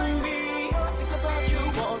close to me. I think about you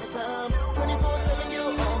all the time. 24/7,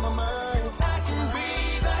 you're on my mind. I can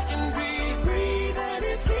breathe, And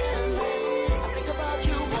it's killing me. I think about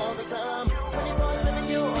you all the time. 24/7,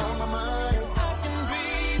 you're on my mind. I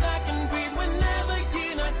can breathe whenever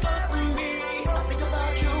you're not close to me. I think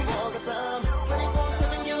about you all the time.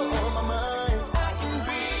 24/7, you're on my mind. I can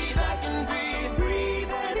breathe,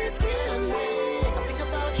 And it's killing me. I think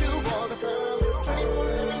about you all the time.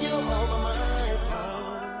 24/7, you're on my mind.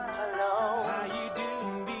 Hello, How you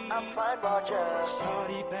doing, B? I'm fine, Roger.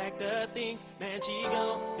 Shorty packed the things, man, she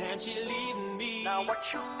gone, damn, she leaving me. Now what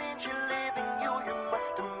you mean she leaving you? You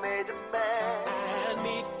must have made a man. I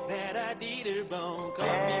admit that I did her wrong.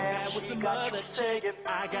 Caught me Yeah, bad with she some got you other singing. chick. I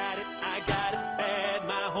got it bad.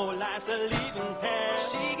 My whole life's a leaving hell.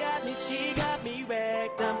 She got me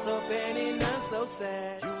wrecked. I'm so bad and I'm so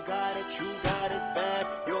sad. You got it bad.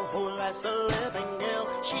 Your whole life's a living hell.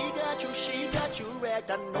 She got you wrecked.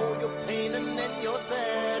 I know you're paining and you're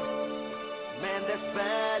sad. Man, that's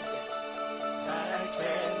bad. I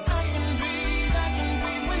can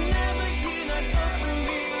breathe whenever you're not close to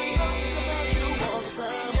me. Think about you all the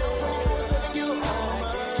time. 24/7, you're on my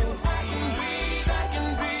mind. I can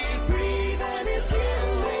breathe, And it's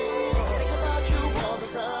killing me. Think about you all the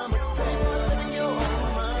time. 24/7, you're on my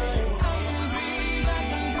mind. I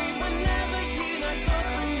can breathe whenever you're not close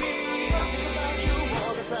to me. Think about you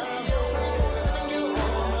all the time. 24/7, you're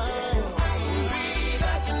on my mind.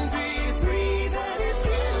 I can breathe, And it's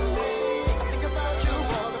killing me. Think about you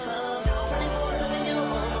all the time. 24/7, you're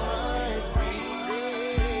on my mind.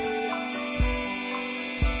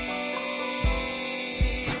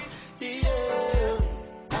 yeah,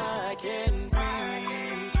 I can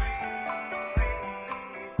breathe.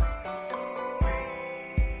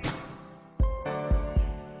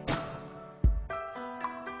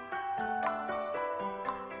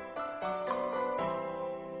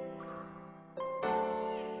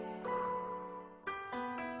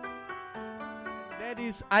 That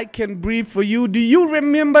is I Can Breathe for You. Do you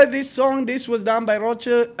remember this song? This was done by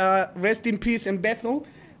Roger. Rest in peace in Bethel.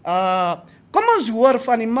 Kom ons hoor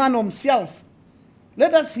van die man homself.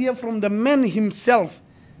 Let us hear from the man himself.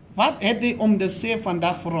 Wat het hy om te sê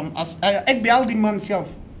vandag vir hom? Ek bel die man self.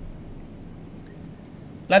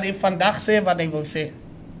 Laat hy vandag sê wat hy wil sê.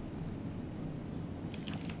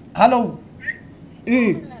 Hallo.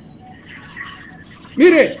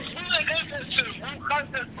 Mire.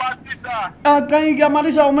 Kan jy maar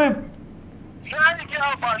dis ou man.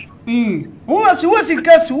 Hoe is die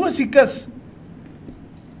kus? Hoe is die kus?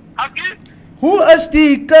 Hoe is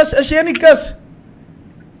die kus? Is jy nie kus?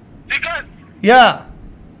 Ja.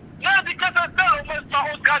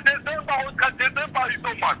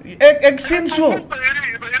 Ek sien so.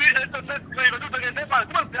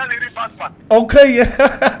 Okay.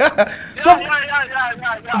 So,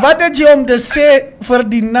 wat het jy om te sê vir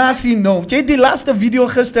die nasie nou? Jy het die laaste video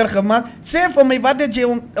gister gemaak. Sê vir my, wat het jy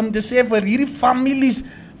om te sê vir hierdie families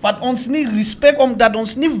wat ons nie respek omdat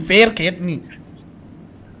ons nie werk het nie?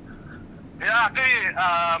 Ja,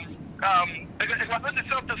 ik was in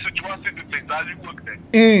dezelfde situatie met mijn daddy ook.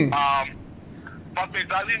 Wat mijn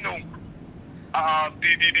daddy noemt,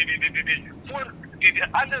 die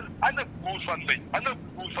andere broers van mij,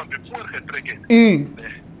 voorgetrokken. En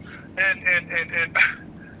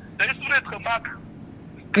dat is toen het gemaakt.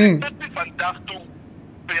 Tot die vandaag toe,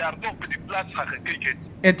 per jaar nog bij die plaats gaan gekeken.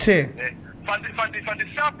 Van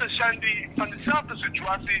dezelfde Shandy, van dezelfde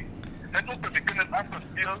situatie, het ook met de kinderen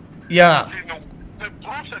afgespeeld. Ja. Mijn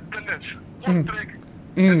broers en kinderen voortrekken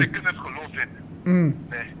en de kinderen geloof in.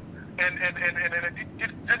 En ik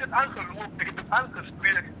heb het aangelopen, ik heb het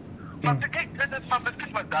aangespreekt. Maar kijk, het is maar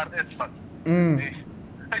misschien wat daar is, man.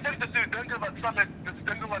 Ik denk dat ze denken wat samen,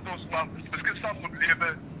 denken wat ons misschien samen moet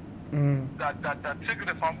leven. Dat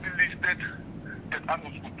zekere families dit aan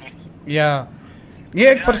ons moet doen. Ja. Nee,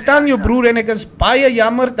 ek verstaan jou broer en ek is baie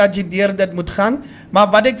jammer dat jy deur dit moet gaan, maar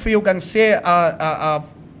wat ek vir jou kan sê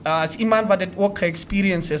as iemand wat dit ook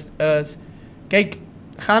ge-experience is kyk,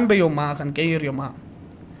 gaan by jou ma, gaan kuier jou ma.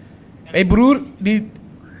 Hey broer, the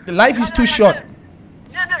life is too short.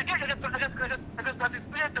 Nee, kijk, ik heb dat die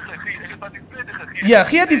vrede gegeven. Ik heb dat die vrede gegeven. Ja,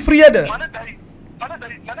 gee die vrede. Mannen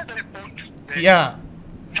die bond. Ja.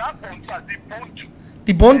 Ja, bond, die bond.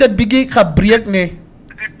 Die bond dat begin gebreek nee.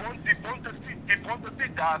 Die bond is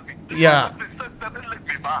niet daar. Ja. Dat is letterlijk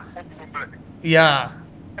prima op het moment. Ja.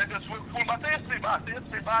 En dus voor mij is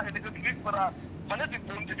prima en ik heb niet voor haar. Maar net die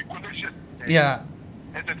bond, die connection. Ja.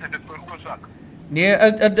 En dat is veroorzaak. Nee,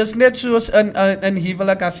 het is net zoals een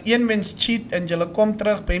huwelijk. Als één mens cheat en jullie komen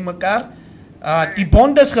terug bij elkaar, die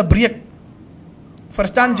bond is gebreek.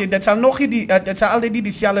 Verstand je? Dat zal nog niet, dat zal altijd niet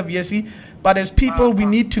dezelfde wezen. But as people, we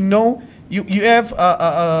need to know, you have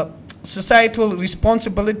societal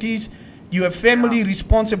responsibilities, you have family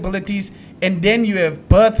responsibilities, and then you have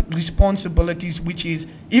birth responsibilities, which is,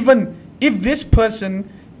 even if this person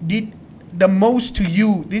did the most to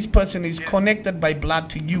you, this person is connected by blood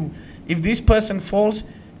to you. If this person falls,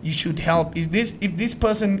 you should help. If this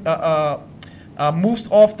person moves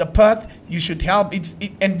off the path, you should help.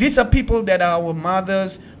 And these are people that are our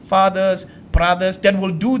mothers, fathers, brothers that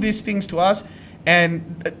will do these things to us. And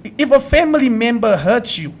if a family member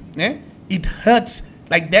hurts you, it hurts.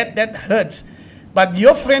 Like that hurts. But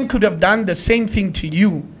your friend could have done the same thing to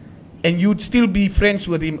you, and you'd still be friends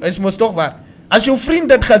with him. Es mos toch waar. As jouw vriend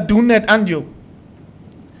dat gaat doen net aan jou,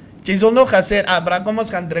 je zal nog gaan zeggen, bra, kom ons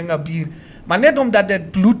gaan drinken bier. Maar net omdat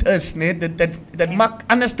het bloed is, dat maakt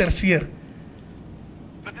anders terseer.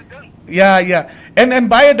 Ja. En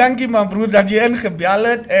baie dankie man broer dat je ingebeld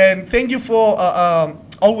het. En thank you for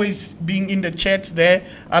always being in the chats there.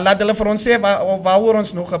 Laat hulle vir ons sê waaroor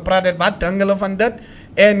ons nog gepraat het. Wat dink hulle van dit?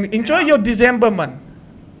 En enjoy your December man.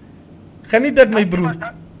 Geniet dit my broer.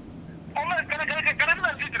 Kan ik een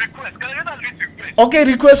lied request? Okay,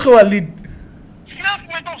 request gewoon een lied. Snap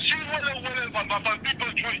me toch zien van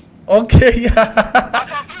People Choice. Okay, ja.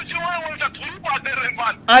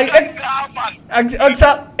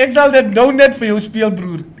 Ik zal dit nou net voor jou spelen,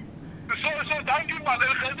 broer. Zo, dankie man,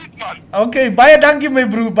 geniet man. Okay, baie dankie my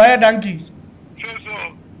broer, baie dankie.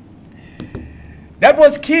 Zo. That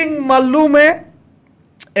was King Malume,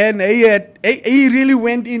 and he really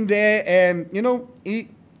went in there, and you know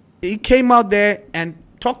he came out there and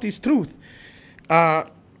talked his truth.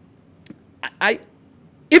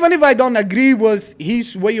 Even if I don't agree with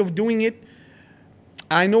his way of doing it,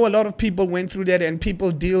 I know a lot of people went through that, and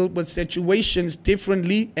people deal with situations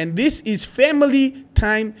differently. And this is family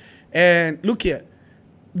time. And look here,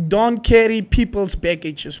 don't carry people's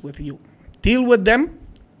baggages with you. Deal with them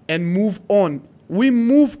and move on. We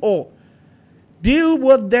move on. Deal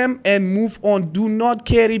with them and move on. Do not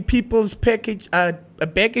carry people's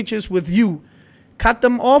packages with you. Cut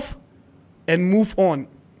them off and move on.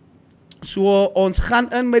 So ons gaan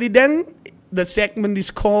in met die ding. The segment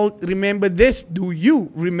is called Remember This. Do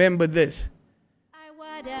you remember this? I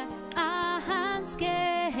wada ahanske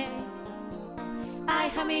I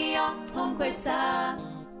hamia tonkwesa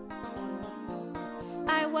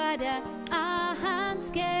I wada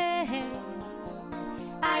ahanske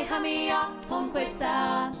I hamia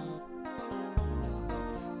tonkwesa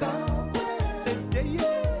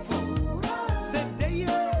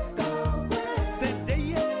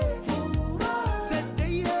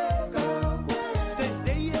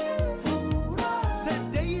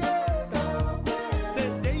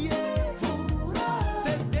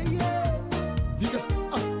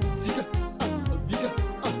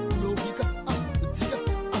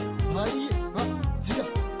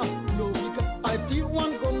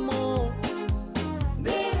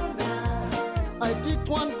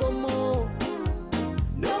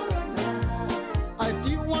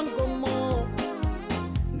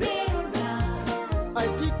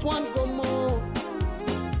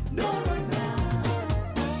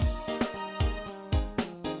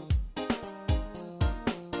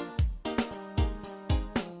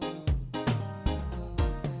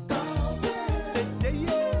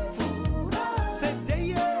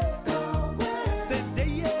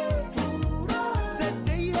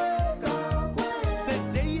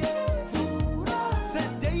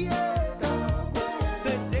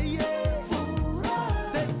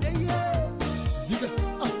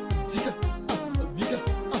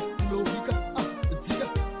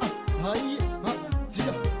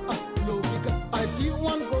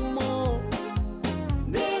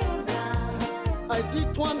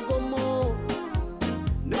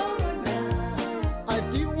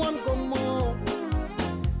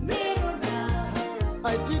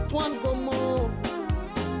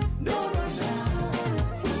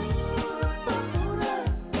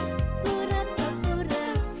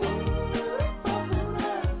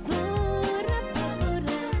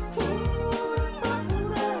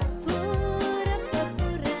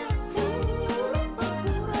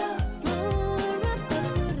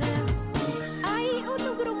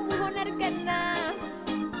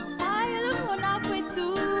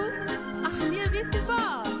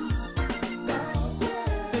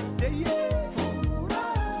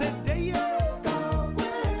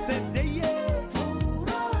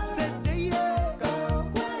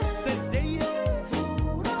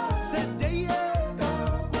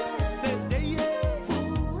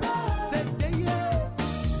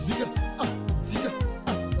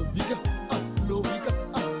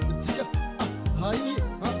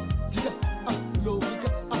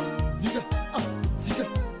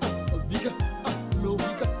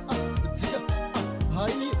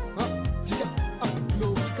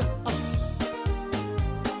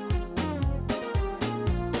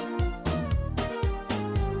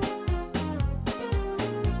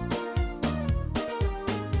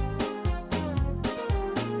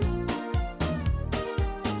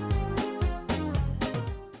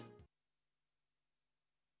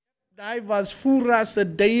Hij was Fura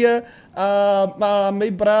se deye,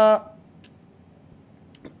 my bra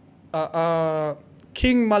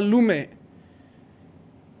King Malume.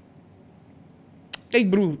 Kijk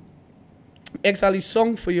broer, ik zal die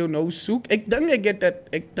song voor jou nou zoeken. Ik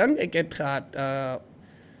denk ik het gehad.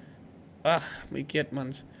 Ach, my kid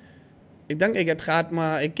mans. Ik denk ik het gehad,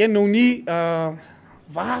 maar ik ken nog niet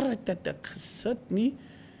waar het gezet niet.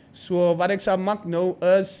 So wat ik zal maken nou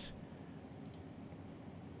is.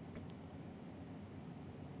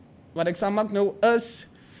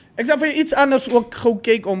 Ik zal voor je iets anders ook gauw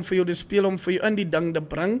kijken om voor je te spelen, om voor je in die ding te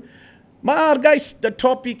brengen. Maar guys, the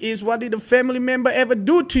topic is, what did a family member ever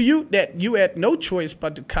do to you that you had no choice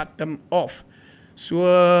but to cut them off? So,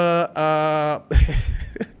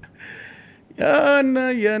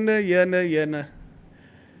 jana.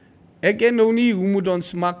 Ik ken nog niet hoe moet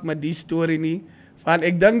ons maken met die story niet. Want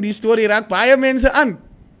ik denk die story raakt baie mensen aan.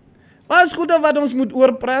 Maar het is goed dat wat ons moet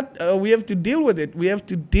oorpraat. We have to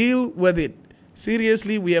deal with it.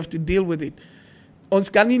 Seriously, we have to deal with it. Ons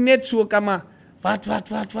kan niet net zo komen. Wat?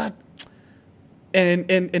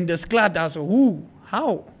 En dus klaar daar zo. Hoe?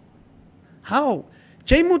 How?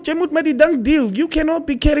 Jij moet met die ding deal. You cannot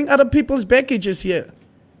be carrying other people's baggages here.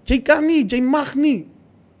 Jij kan niet, jij mag niet.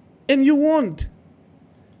 And you won't.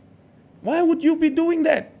 Why would you be doing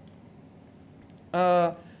that?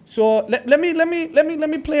 So let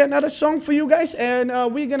me play another song for you guys, and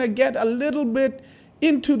we're gonna get a little bit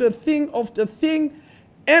into the thing of the thing,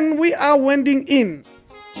 and we are wending in.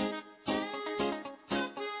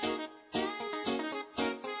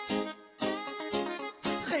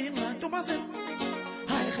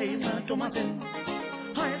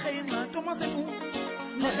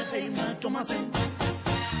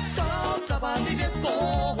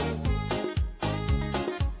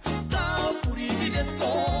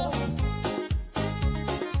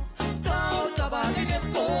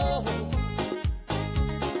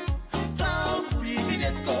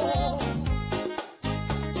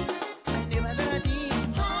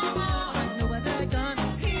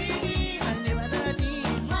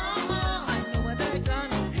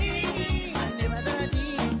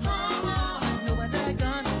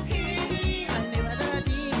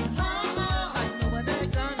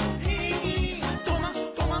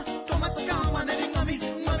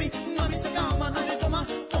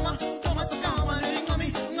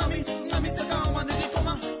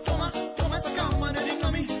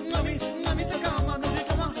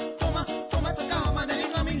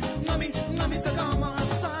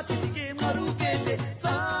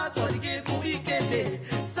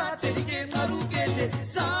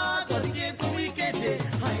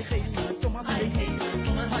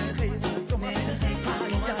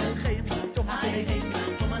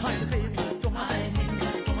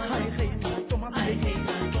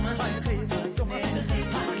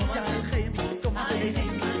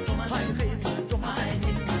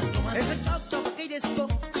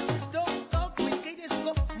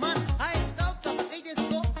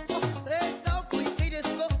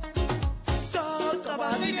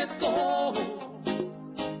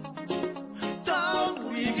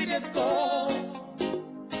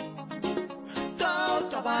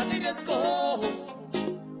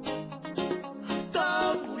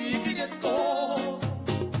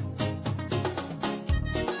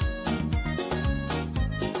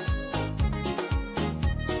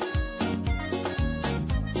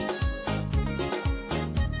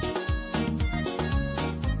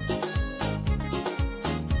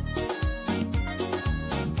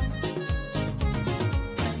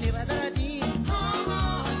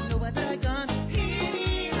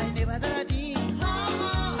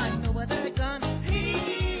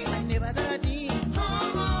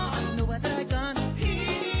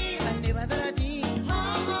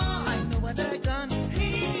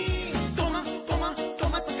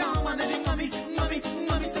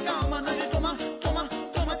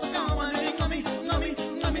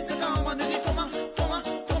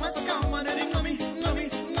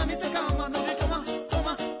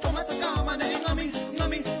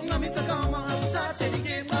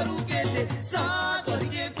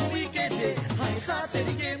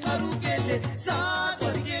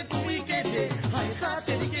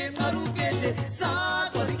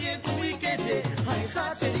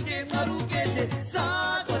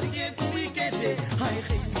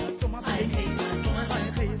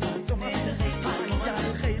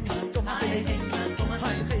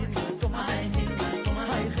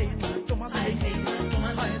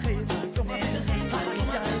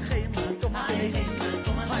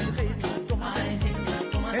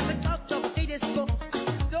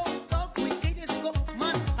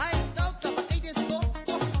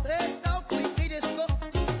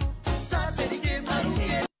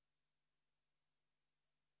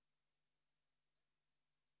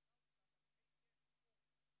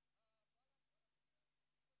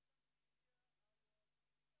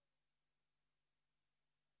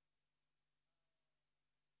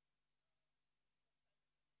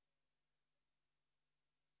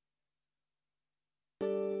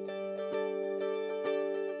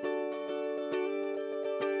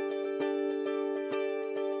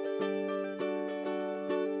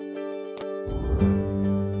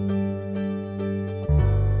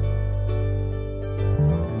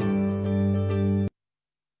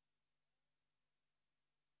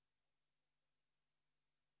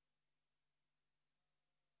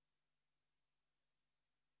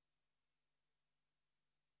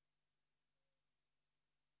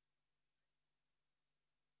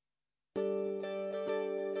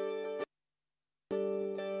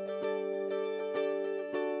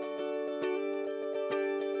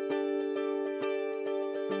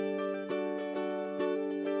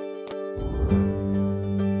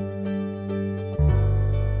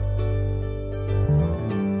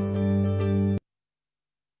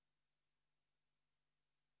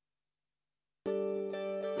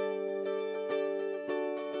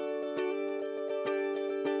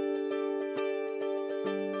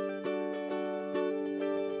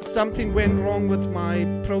 something went wrong with my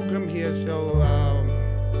program here, so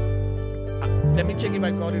let me check if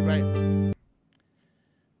I got it right.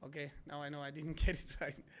 Okay, now I know I didn't get it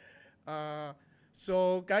right.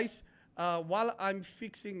 So guys, while I'm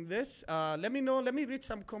fixing this, let me know. Let me read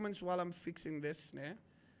some comments while I'm fixing this. Yeah?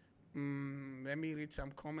 Let me read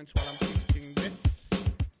some comments while I'm fixing this.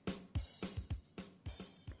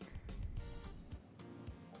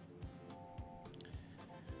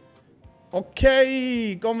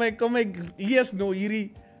 Okay, kom ek lees nou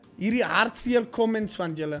hierdie hartseer comments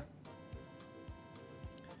van julle.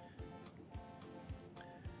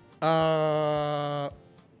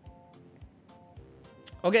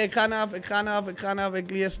 Okay, ek gaan af,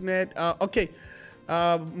 ek lees net. Okay,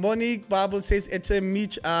 Monique Bible says, it's a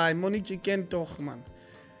Mich. Monique, you can talk, man.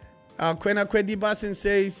 Kwena Kwedibasen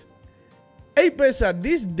says, hey, Pesa,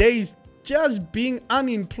 these days, just being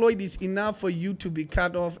unemployed is enough for you to be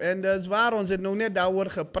cut off. And as waar ons het nou net daaroor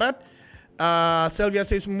gepraat. Sylvia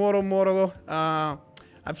says, moro. I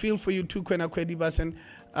feel for you too, Kwena Kwedibasen.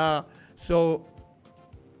 So,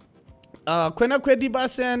 Kwena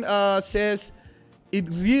Kwedibasen says, it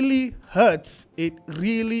really hurts. It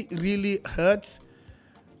really hurts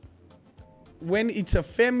when it's a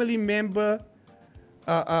family member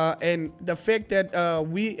and the fact that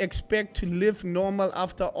we expect to live normal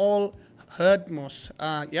after all hurt most.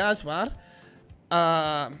 Ja, is waar.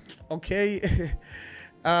 Okay.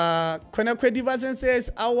 Kona Kwedibasen says,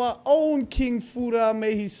 our own King Fura,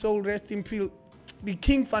 may his soul rest in peace. The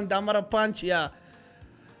King van Damara Punch, yeah.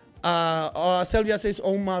 Sylvia says,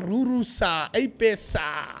 Omaruru sa,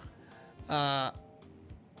 Epesa.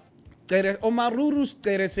 Omaruru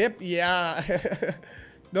teresep, yeah.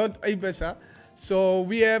 Not Epesa. So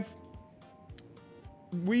we have,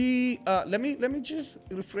 let me just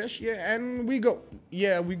refresh here and we go.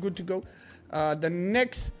 Yeah, we're good to go. The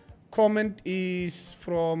next comment is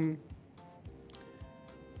from,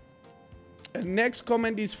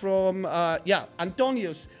 Antonius.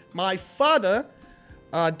 My father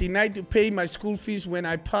denied to pay my school fees when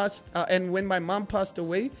I passed, and when my mom passed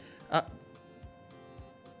away.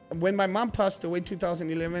 When my mom passed away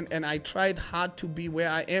 2011, and I tried hard to be where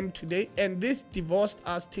I am today, and this divorced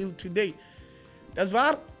us till today. That's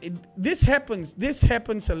why this happens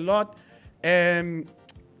a lot.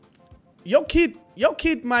 Your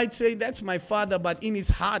kid might say, that's my father, but in his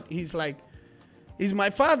heart, he's like, he's my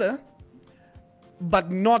father,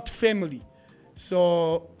 but not family.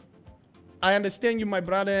 So I understand you, my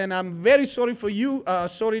brother, and I'm very sorry for you.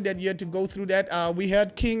 Sorry that you had to go through that. We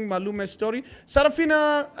heard King Malume's story.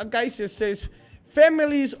 Sarafina, guys, says,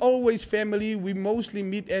 family is always family. We mostly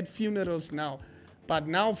meet at funerals now. But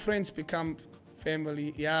now friends become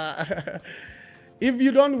family. Yeah. If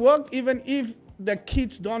you don't work, even if the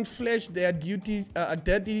kids don't flash their duties,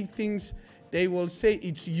 dirty things, they will say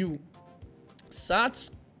it's you.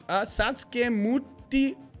 Satske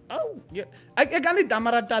muti. Oh, yeah. I can't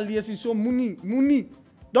damarata liasi so muni.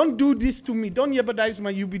 Don't do this to me. Don't jeopardize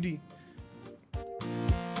my UBD.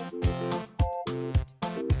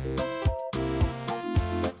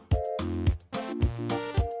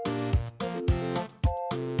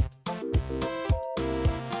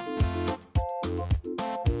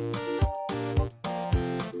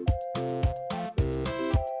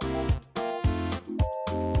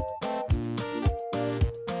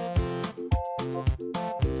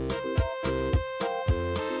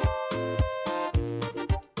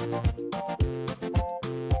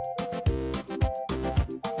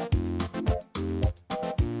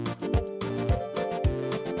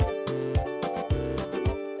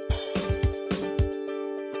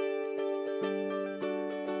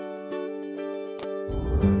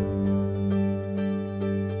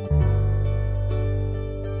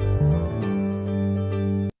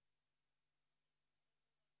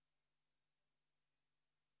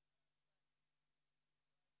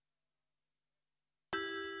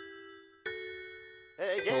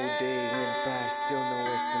 Whole day went by, still no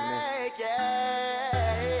SMS.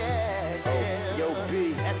 Oh, yo,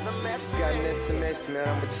 B, just got an SMS, man,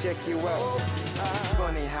 I'ma check you out. It's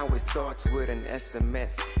funny how it starts with an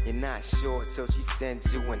SMS. You're not sure till she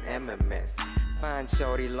sends you an MMS. Fine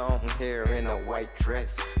shorty, long hair in a white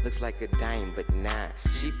dress. Looks like a dime, but nah,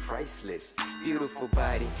 she priceless. Beautiful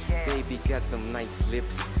body, baby got some nice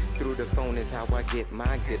lips. Through the phone is how I get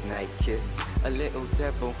my goodnight kiss. A little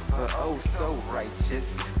devil, but oh so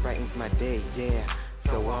righteous. Brightens my day, yeah,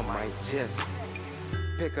 so I might just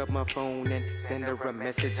pick up my phone and send her a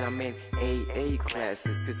message. I'm in AA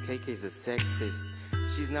classes, cause KK's a sexist.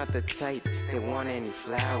 She's not the type that want any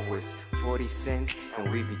flowers. 40 cents,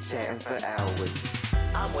 and we be chatting for hours.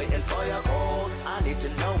 I'm waiting for your call. I need to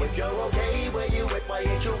know if you're okay. Where you at? Why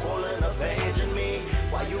ain't you calling or paging me?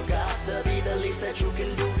 Why you got to be the least that you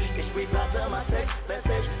can do? Is reply to my text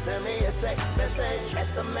message. Send me a text message.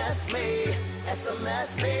 SMS me,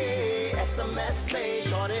 SMS me, SMS me.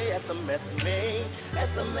 Shorty, SMS me,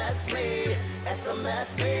 SMS me,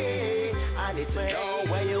 SMS me. I need to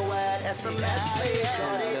know where you at. SMS me,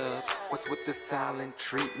 shorty. Love, what's with the silent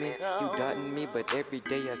treatment? You doubting me, but every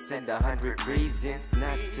day I send 100 reasons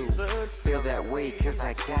not to feel that way, cause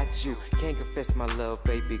I got you. Can't confess my love,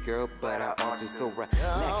 baby girl, but I ought to. So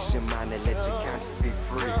relax your mind and let your conscience be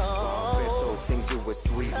free. Roberto sings you a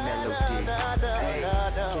sweet melody. Hey,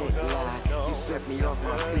 can't lie, you swept me off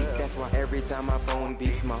my feet. That's why every time my phone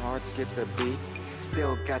beeps, my heart skips a beat.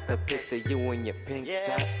 Still got the pics of you in your pink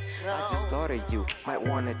tops. I just thought of you, might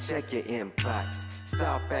wanna check your inbox.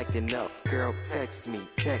 Stop acting up, girl, text me,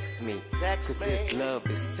 text me. Cause this love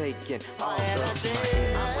is taking all of my energy.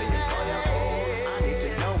 I'm waiting for your call. I need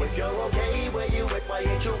to know if you're okay. Where you at? Why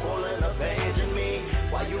ain't you calling or paging me?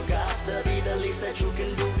 Why you got to be the least that you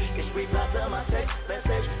can do? Is reply to my text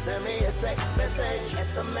message. Send me a text message.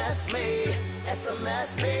 SMS me,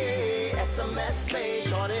 SMS me, SMS me.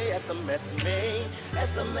 Shorty, SMS me,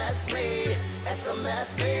 SMS me,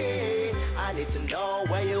 SMS me. I need to know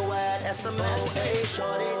where you at. SMS me,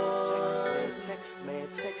 shorty. Text me,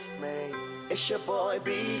 text me. It's your boy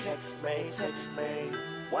B. Text me, text me.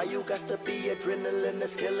 Why you got to be adrenaline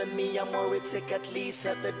is killing me? I'm worried sick, at least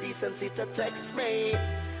have the decency to text me.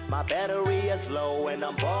 My battery is low and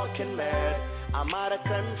I'm barking mad. I'm out of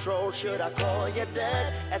control, should I call your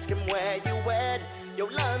dad? Ask him where you at.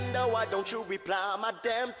 Yolanda, why don't you reply my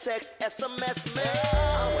damn text? SMS me.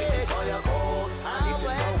 I'm waiting for your call. I need to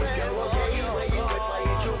know if you're okay. Where you at? Why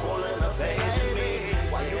ain't you calling or paging me?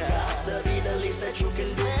 Why you got to be the least that you can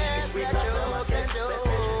do? Just reply to my text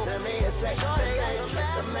message. Send me a text message.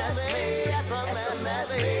 SMS me, SMS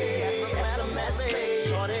me, SMS me.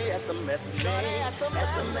 Shorty, SMS me,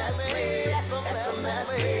 SMS me, SMS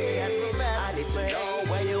me. I need to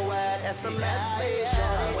know where you at. SMS me,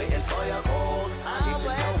 shorty. I'm waiting for your call. I need to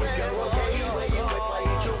know if you're okay. Where you at? Why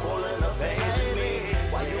ain't you calling or paging me?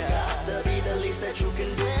 Why you got to be the least that you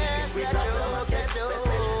can do? Just reply to my text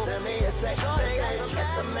message. Send me a text message.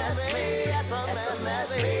 SMS me, SMS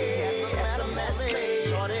me, SMS me.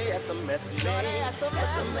 Shorty, SMS me,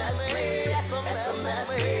 SMS me, SMS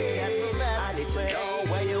me. I need to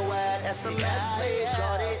know where you at. SMS me,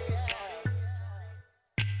 shorty.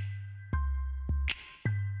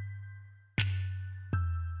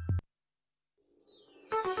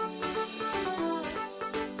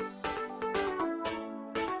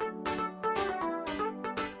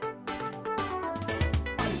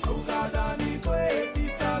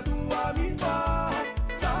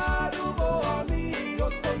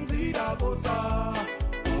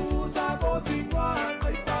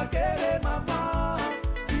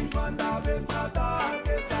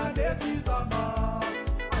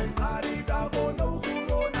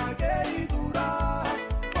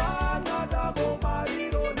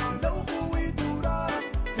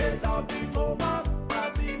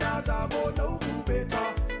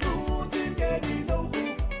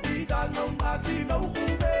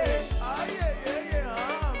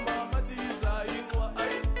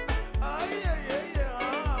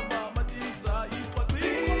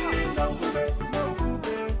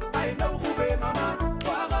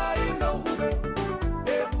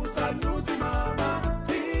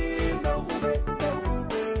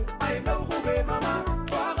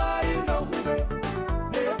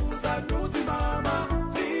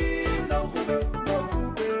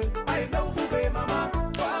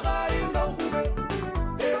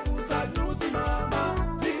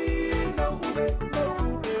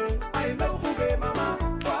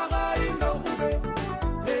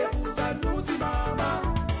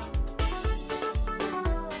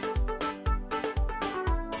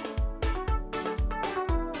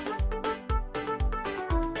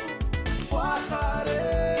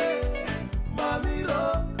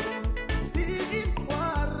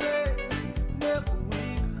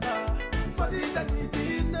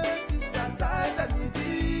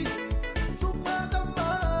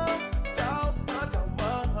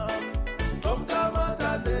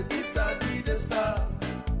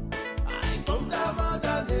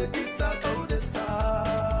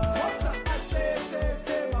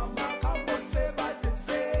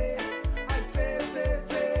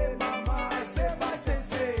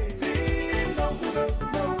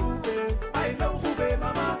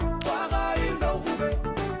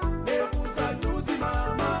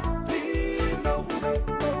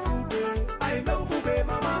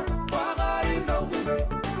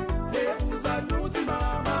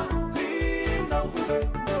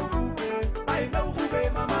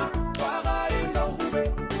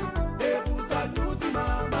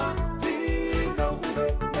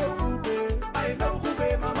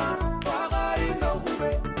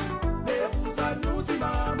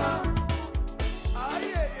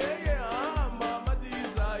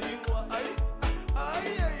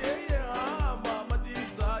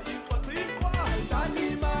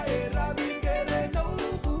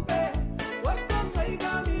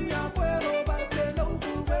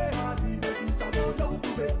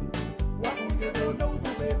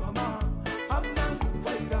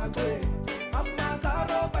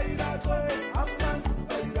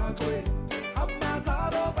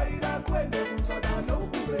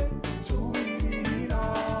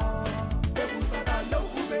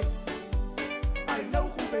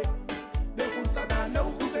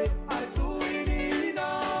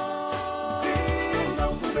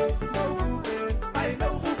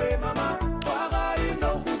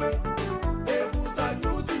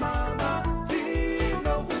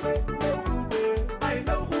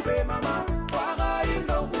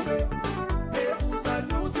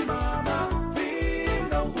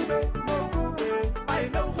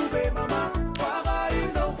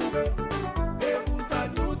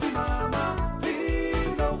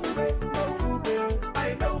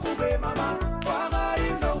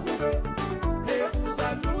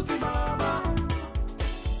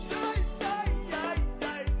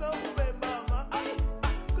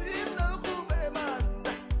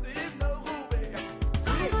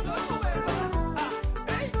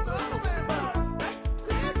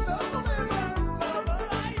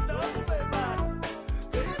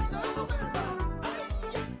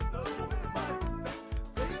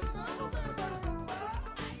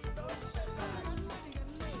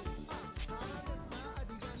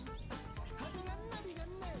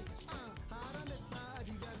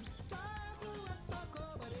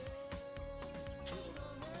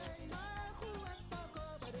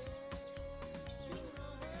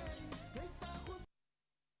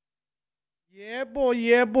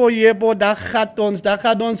 Jebo, daar gaat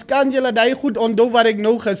ons. Kan jullie dat goed onthou waar ik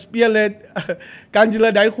nou gespeeld heb? Kan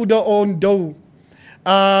jullie dat goed onthou?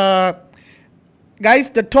 Guys,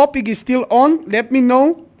 the topic is still on. Let me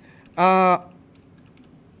know.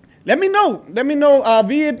 Let me know.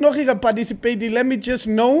 Wie het nog hier participate? Let me just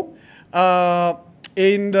know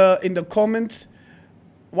in the comments.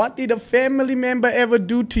 What did a family member ever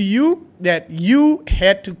do to you that you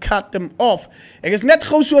had to cut them off? Ik is net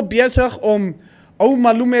gauw zo bezig om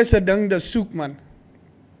Malume se ding te soek, man.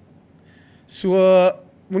 So,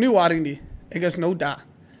 moet nie worry nie. Ek is nou daar.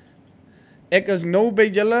 Ek is nou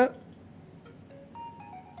by julle.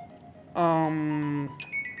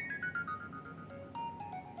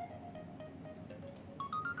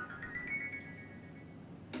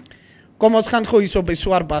 Kom, ons gaan gooi so by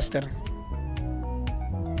Swartbuster.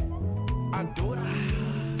 Adora,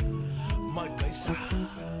 my geisa,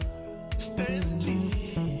 Stanley,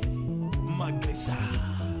 my geisa,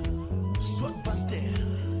 Swartbuster,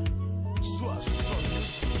 Swat.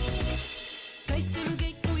 Kaisim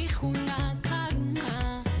ge kui khuna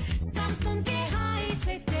karunga, samtum ge hai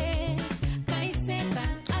tete,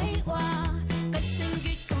 kaisetan aiwa. Kaisim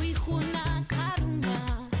ge kui khuna karunga,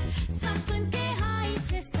 samtum ge hai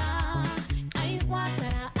tesa, aiwa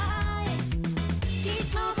tara ai.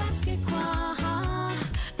 Dito batske kwa,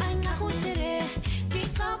 aina hutere.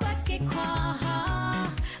 Dito batske kwa,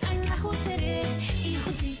 aina hutere.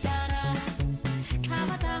 Ihuti dara,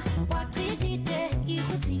 kamata wati dite,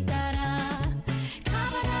 ihuti dara.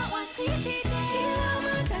 Kamata wati dite,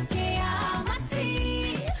 tilama take amati.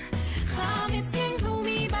 Khamitz ken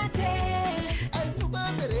lumi bate. Ainu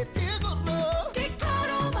badere tigolo,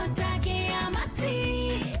 Dikoro batake amati.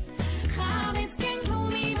 Khamitz ken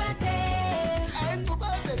lumi bate. ainu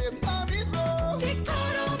badere mamilo,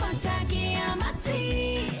 Dikoro batake amati.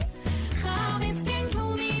 Khamitz ken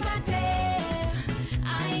lumi bate.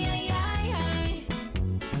 Ay ay ay ay.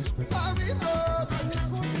 mamilo,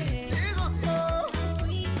 Nahutere, tigolo,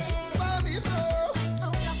 uite, mamilo,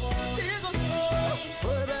 aulabo. tigolo.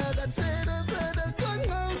 Ora da tere tere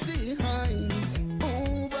gonna see high.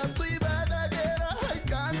 Uba tui bada gera I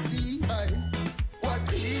can't see high.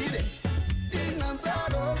 Watire, tingan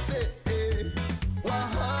zaro se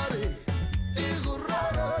wahare,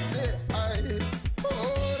 tiguroro se ay.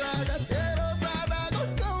 Ora da tere zara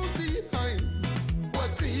gonna see high.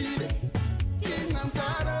 Watire, tingan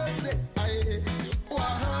zaro se ay.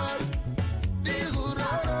 Wahare,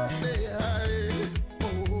 tiguroro se ay.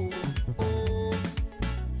 Oh, oh.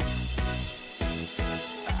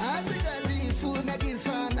 Atigati funa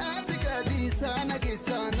gifana atigati sana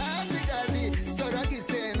gisana atigati sora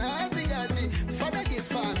gisena atigati fana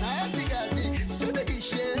gifana atigati suna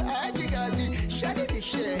gishe atigati shani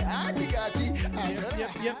gishe atigati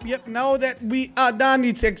Yep. Now that we are done,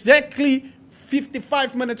 it's exactly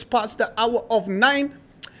 55 minutes past the hour of 9.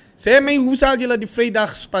 Sê my, hoe sal julle die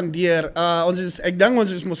Vrydag spandeer? Ek dink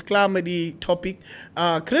ons is mos klaar met die topic.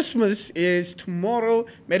 Christmas is tomorrow.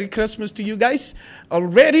 Merry Christmas to you guys.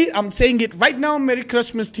 Already, I'm saying it right now. Merry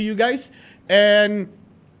Christmas to you guys. And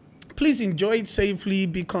please enjoy it safely.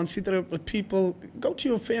 Be considerate with people. Go to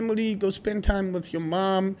your family. Go spend time with your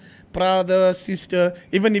mom, brother, sister.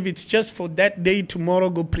 Even if it's just for that day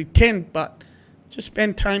tomorrow, go pretend. But just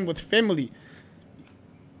spend time with family.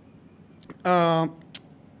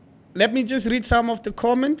 Let me just read some of the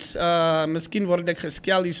comments. Miskien word ek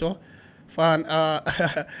geskel hierso. Van,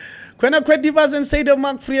 Kwena Kwedivas en Seder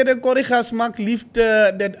maakt vrede, Corrigas maakt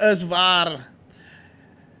liefde, dat is waar.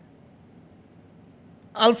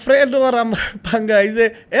 Alfredo Rampanga, hij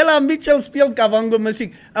zei, Ella Mitchell speelt Kavango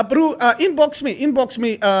muziek. Inbox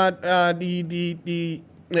me,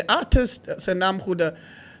 the artist, zijn naam goed.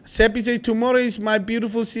 Seppi zei, tomorrow is my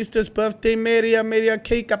beautiful sister's birthday, Maria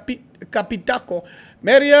K. Capitaco.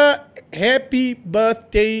 Maria, happy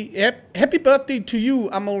birthday to you.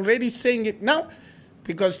 I'm already saying it now,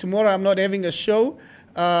 because tomorrow I'm not having a show.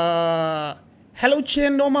 Hello,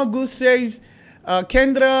 Chen, Norma Goose says,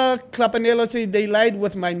 Kendra Clapanello says, they lied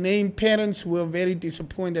with my name. Parents were very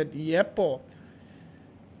disappointed. Yepo.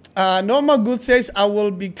 Norma Good says, I will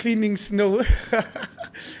be cleaning snow.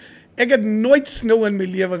 Ik heb nooit snow in mijn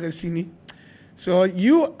leven gezien nie. So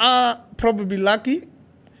you are probably lucky.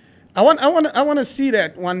 I want to see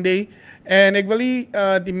that one day. En ik wil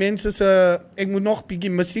die mensen, ik moet nog een beetje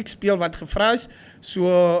muziek spelen wat gevraagd is.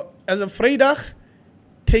 So as a vrijdag,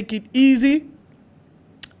 take it easy.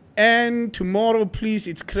 And tomorrow, please,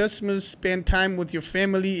 it's Christmas. Spend time with your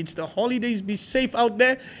family. It's the holidays. Be safe out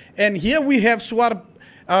there. And here we have Swar.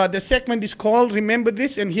 The segment is called Remember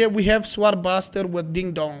This. And here we have Swar Bastard with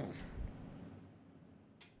Ding Dong.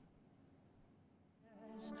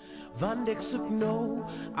 Want ik zoek nou,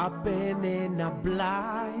 ik ben en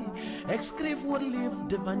blij. Ik schreef voor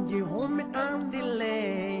liefde, want je hoort me aan die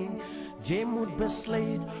lijn. Je moet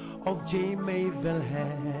besluiten of je mij wil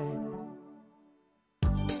hebben.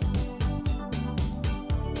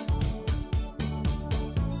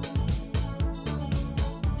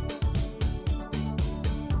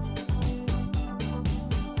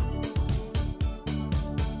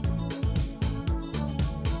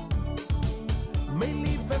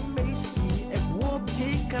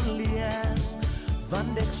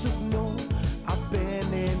 Want ik zoek nou, ik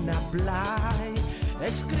ben en blij.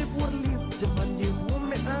 Ik schreef voor liefde, want je hoort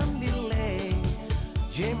me aan die lijn.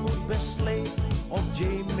 Je moet besluiten of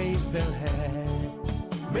je mij wil hebben.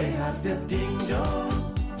 Mij had de ding dong,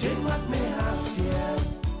 je maakt mij haasje.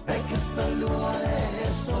 Ik is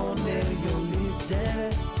verloren zonder je liefde.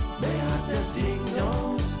 Mij had de ding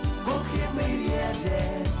dong, kom geef mij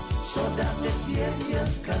reden. Zodat de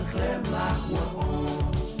viertjes kan glimlachen voor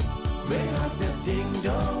ons. Wij hadden ding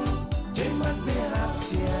dong, je maakt me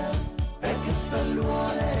haasje. Ik is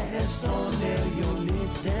verloren zonder je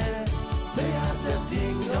liefde. Wij hadden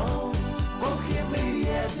ding dong, kom geef me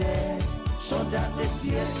reden. Zodat de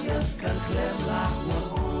viertjes kan glimlachen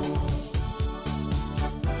voor ons.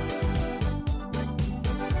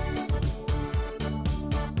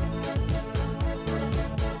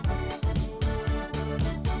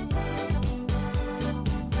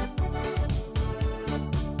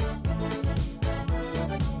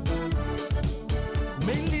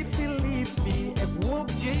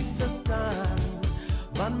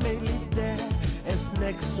 Want mijn liefde is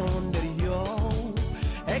niks zonder jou.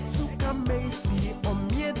 Ik zoek aan meisje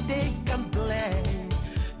om je te kan blij.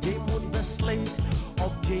 Je moet besluiten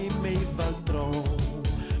of je mij wil trouw.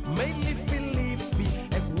 Mijn liefie,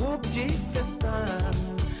 ik hoop je verstaan.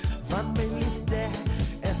 Want mijn liefde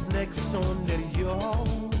is niks zonder jou.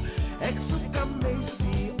 Ik zoek aan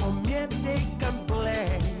meisje om je te kan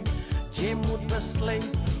blij. Je moet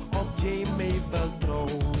besluiten of je mij wil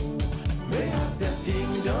trouw. Mij had de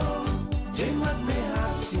ding dong, je maakt mij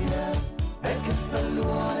haasje. Ik is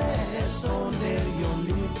verloren zonder je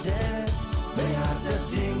liefde. Mij had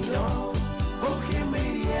de ding dong, kom geef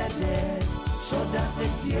mij reden. Zodat de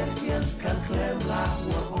viertjes kan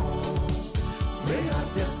glimlachen voor ons. Mij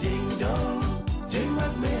had de ding dong, je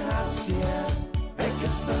maakt mij haasje. Ik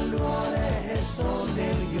is verloren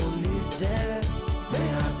zonder je liefde. Mij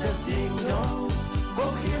had de ding dong,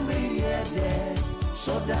 kom geef mij reden.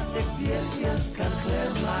 Zodat de viertjes kan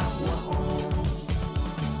glimlachen voor ons.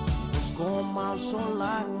 Ik kom al zo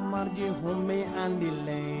lang, maar je hoort me aan die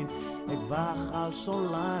lijn. Ik wacht al zo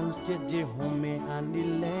lang, je hoort me aan die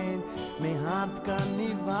lijn. Mijn hart kan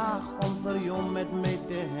niet wachten om voor jou met mij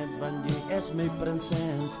te hebben. Want je is mijn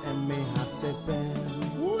prinses en mijn hart zijn pen.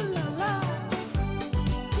 Oeh la la.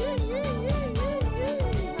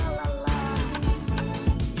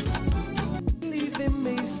 Lieve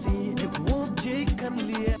meisje, ik hoop je kan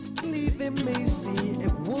leren. Lieve meisje,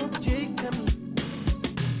 ik hoop je kan leren.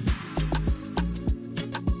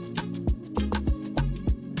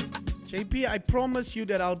 JP, I promise you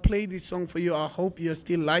that I'll play this song for you. I hope you're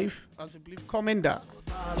still live. Alsjeblieft, comment daar.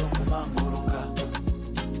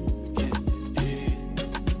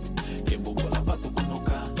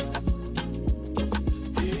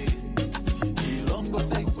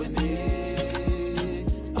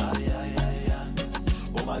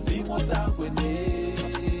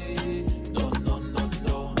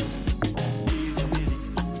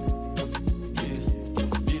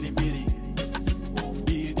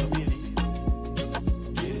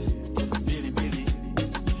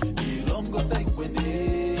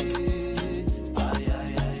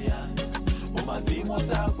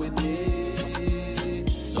 when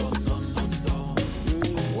no, no, no, no.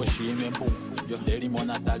 Oshimempu, yo deli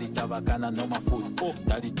mona tali tabakana no mafood.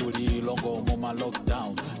 Tali tuli longo moma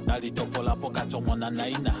lockdown. Tali topola poka tomona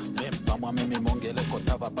naina. Pamwa mimi mongele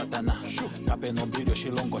kotava patana. Kape no bilio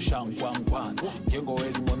shilongo shangwangwan. Yengo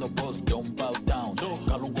eli mono boss don't bow down.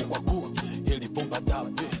 Kalungo kwa ku, eli pomba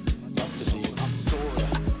dab. I'm sorry.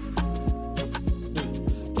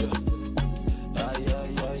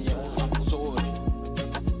 I'm sorry.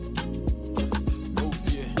 No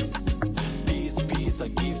fear. Peace I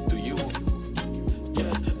give to you.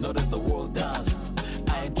 Yeah, notice the world dance.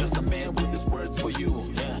 I ain't just a man with these words for you.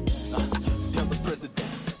 Yeah, tell the president.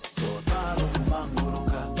 So taro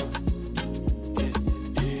kumangoroka.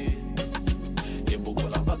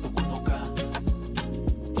 Embugola patu kunoka.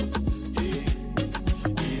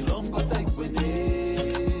 Ilongo taikwene.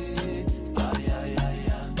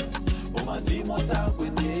 Omazimo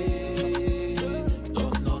takwene. No,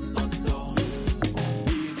 no, no, no.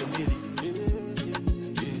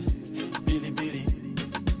 Billy, Billy, Billy.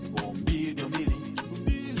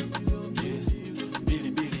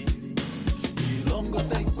 Ilongo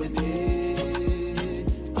taikwene.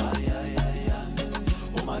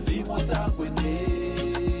 Omazimo takwene.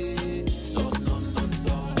 No, no, no,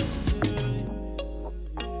 no.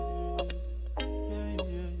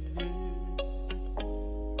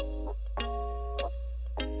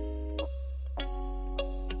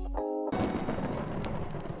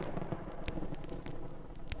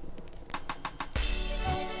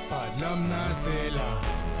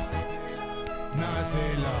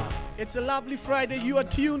 It's a lovely Friday. You are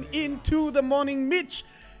tuned into the Morning Mich.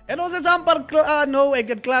 En ons is amper klaar nou. Ek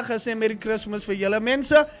het klaar gesê Merry Christmas vir julle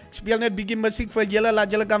mense. Ek speel net bietjie musiek vir julle,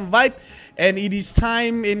 laat julle kan vibe. And it is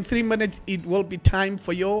time, in 3 minutes, it will be time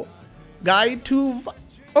for your guy to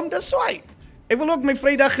on the swipe. Ek wil ook my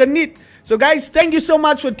Vrydag geniet. So guys, thank you so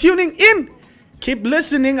much for tuning in. Keep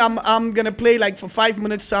listening. I'm gonna play like for 5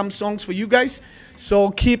 minutes some songs for you guys.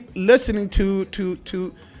 So keep listening to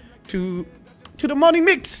the Morning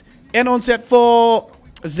Mix. And on set for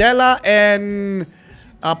Zella and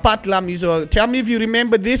Pat Lamy. So tell me if you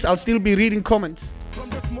remember this. I'll still be reading comments. From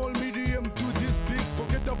the small, medium to this big,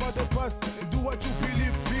 forget about the past and do what you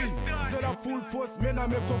believe, feel. Instead of full force, men I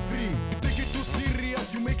make it free. Take it too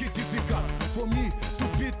serious, you make it difficult for me to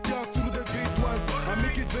beat down through the great ones. I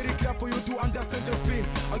make it very clear for you to understand the thing.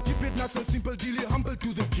 I'll keep it nice and simple, really humble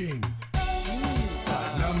to the king.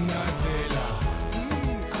 Lam Nazela,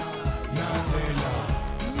 Nazela,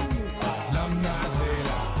 Lam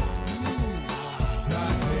Nazela,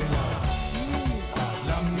 Nazela,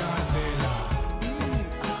 Lam Nazela,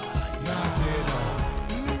 Nazela,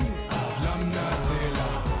 Lam Nazela,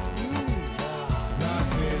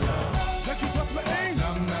 Nazela. Like it was my aim,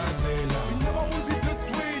 Lam Nazela. It never will be this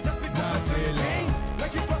way, just because it's my aim.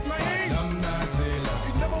 Like it was my aim, Lam Nazela.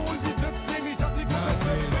 It never will be the same, it's just because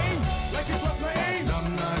it's my aim. Like it was my aim, Lam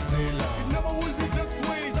Nazela. It never will be this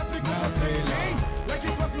way, just because it's my aim. Like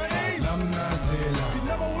it was my aim, Lam Nazela. It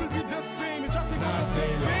never will be the same, it's just because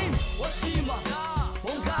it's my aim. Washima,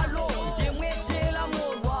 ongalo, ngemwetela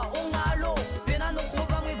molwa, ongalo, pena no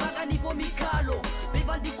kuba mwevaga nivo mikalo,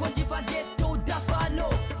 bevandi konji vandeto dafano,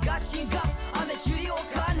 gashinga, ameshiri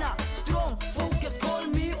okana, strong, focus, call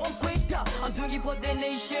me on kweta, I'm doing it for the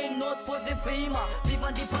nation, not for the fame,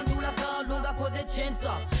 bevandi pandula kalunga for the chance,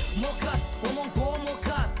 mokas, omongo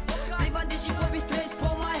mokas, bevandi she be straight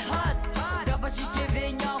for my heart, gabashi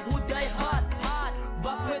kevenya who die hard,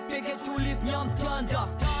 Buffett bege to live nyam tanda.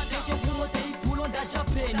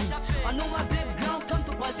 I know my background come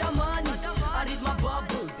to Badamani. I read my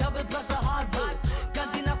bubble, double plus a hustle.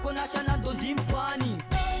 Cantina connection and don't dimpani.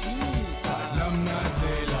 Lam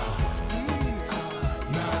Nazela,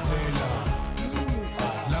 Nazela,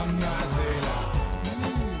 Lam Nazela,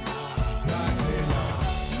 Nazela,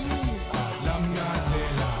 Lam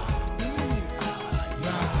Nazela,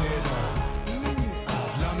 Nazela,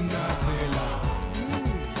 Lam Nazela,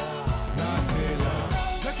 Nazela.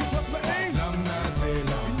 Like it was my aim, Lam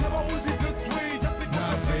Nazela. It never will be this way, just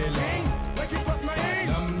because it's my aim. Like it was my aim,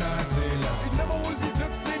 Lam Nazela. It never will be the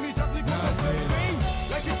same, it's just because it's my aim.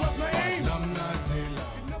 Like it was my aim, Lam Nazela.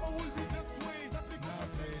 It never will be this way, just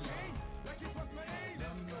because it's my aim. Like it was my aim,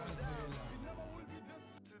 Lam Nazela. It never will be this.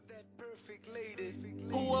 To that perfect lady.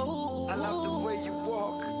 I love the way you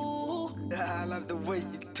walk. I love the way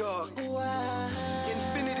you talk.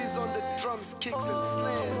 Infinity's on the drums, kicks and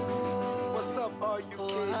snares. What's up, are you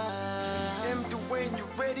kid? M. Dwayne, you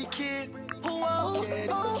ready, kid? Get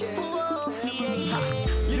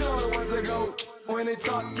You know the ones that go when they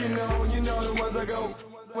talk, you know the ones that go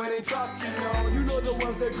when they talk, you know the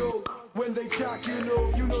ones that go When they talk, you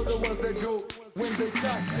know the ones that go. When they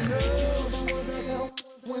talk, you know the ones that go.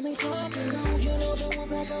 When they talk, you know the ones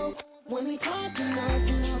that go. When they talk, you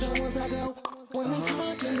know the ones that go. When they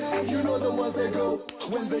talk, you know the ones that go.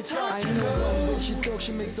 When they talk, I know when she talks,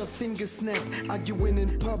 she makes her fingers snap. Arguing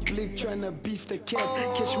in public, trying to beef the cat.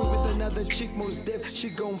 Catch me with another chick, most deaf, she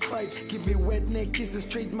gon' fight. Give me wet neck kisses,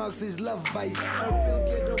 trademarks is love bites. A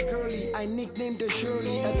real ghetto girly, I nicknamed her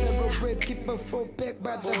Shirley. A thoroughbred, keep her 4-pack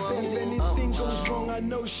by the bed. If anything goes wrong, I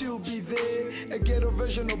know she'll be there. A ghetto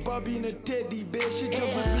version of Barbie in a teddy bear. She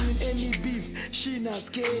jumps with me in any beef, she not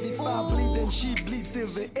scared. If I bleed, then she bleeds till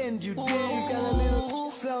the end, you dead. She's got a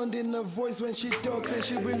little sound in her voice when she talks, and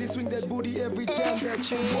she really swing that booty every time that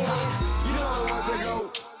she walks. You know the ones that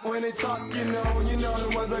go. When they talk, you know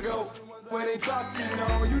the ones that go. When they talk,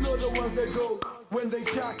 you know the ones that go. When they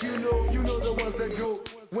talk, you know the ones that go.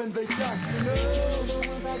 When they talk, you know the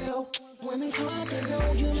ones that go. When they talk,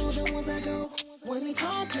 you know the ones that go. When they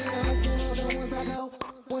talk, you know the ones that go.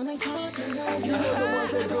 When they talk, you know the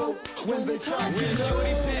ones that go. When they talk, When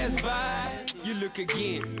Shorty pass by, you look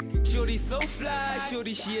again. Shorty so fly,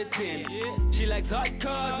 Shorty she a 10. She likes hot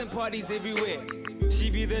cars and parties everywhere. She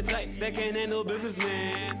be the type that can handle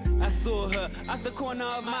businessman. I saw her out the corner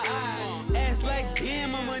of my eye. Ass like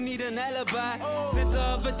damn, I'ma need an alibi. Center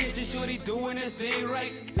of attention, Shorty doing her thing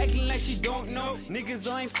right. Acting like she don't know, niggas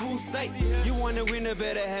ain't full sight. You wanna win her,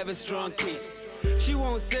 better have a strong case. She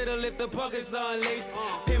won't settle if the pockets are unlaced.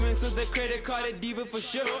 Payments with the credit card, a diva for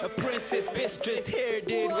sure. A princess, best dressed, hair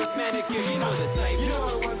did with manicure. You know the type. You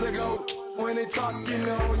know the ones that go. When they talk, you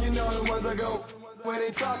know the ones that go. When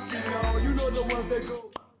they talk, you know the ones that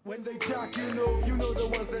go. When they talk, you know the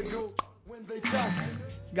ones that go. When they talk.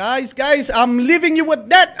 Guys, I'm leaving you with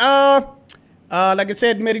that. Like I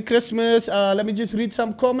said, Merry Christmas. Let me just read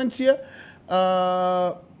some comments here.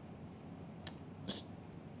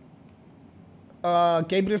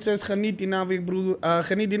 Gabriel says, geniet die naweek, broer.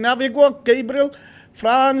 Geniet die naweek ook, Gabriel.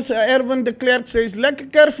 Frans, Erwin de Klerk says, lekker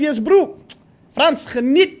kerfees, broer. Frans,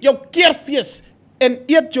 geniet jou kerfees. En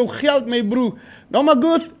eet jou geld, my broer. No, my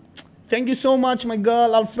good. Thank you so much, my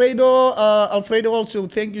girl. Alfredo also,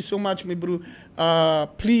 thank you so much, my bro.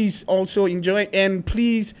 Please also enjoy, and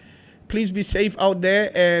please be safe out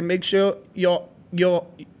there, and make sure your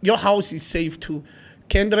house is safe too.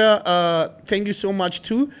 Kendra, thank you so much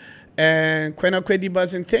too. And Kwena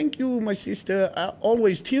Kwedibas, and thank you, my sister.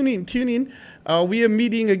 Always tune in. We are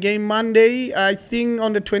meeting again Monday, I think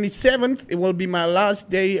on the 27th. It will be my last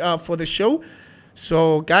day for the show.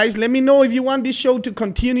 So, guys, let me know if you want this show to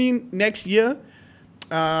continue next year.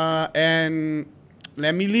 And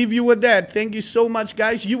let me leave you with that. Thank you so much,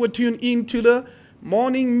 guys. You were tuned in to the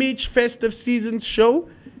Morning Mich festive season show.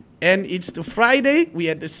 And it's the Friday. We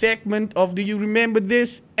had the segment of Do You Remember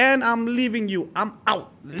This? And I'm leaving you. I'm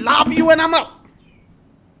out. Love you, and I'm out.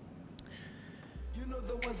 You know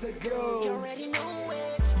the ones that go. You already know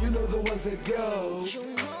it. You know the ones that go. You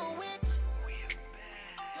know it.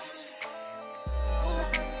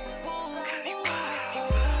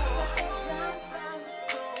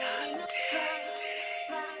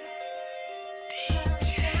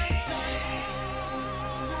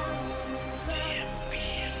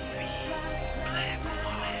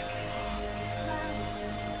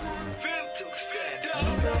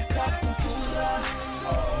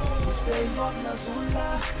 Stay on Nazula,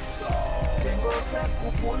 then go back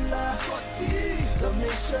Kupula. The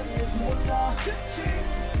mission is Mula.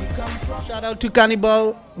 We come from. Shout out to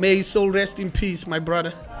Cannibal. May his soul rest in peace, my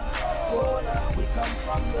brother. Corner. We come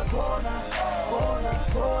from the corner.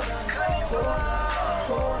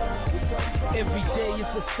 Every day is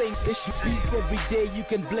the same issue. Beef every day, you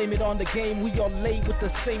can blame it on the game. We all lay with the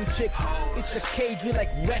same chicks. It's a cage, we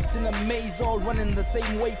like rats in a maze, all running the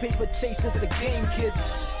same way. Paper chase is the game,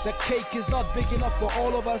 kids. The cake is not big enough for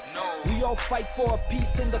all of us. We all fight for a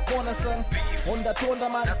piece in the corner, son. On the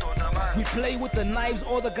tournament, we play with the knives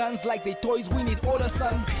or the guns like they toys. We need order,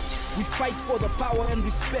 son. We fight for the power and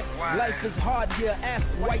respect. Life is hard here, ask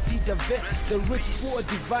Whitey the vet. The rich-poor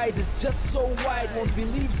divide is just so wide. Won't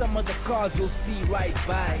believe some of the cars you'll see right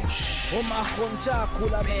by. Oma Khoncha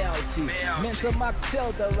Kula Meauti. Mensa Mark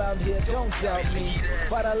telled around here, don't doubt me.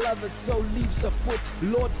 But I love it, so leaves afoot.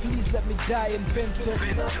 Lord, please let me die in Vento.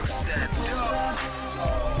 Stand up.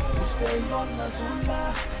 We stay on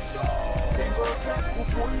Nazula. Then go back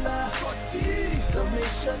Kupula. The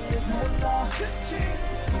mission is Mula.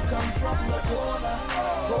 We come from the corner.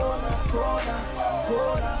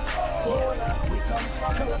 We come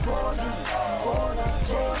from the corner.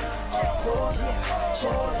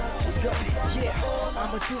 Let's go. Yeah,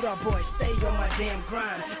 I'm a Dura boy, stay on my damn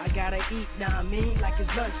grind. I gotta eat, nah I mean, like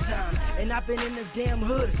it's lunchtime. And I've been in this damn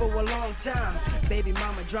hood for a long time. Baby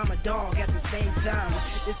mama, drama dog at the same time.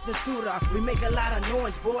 It's the Dura, we make a lot of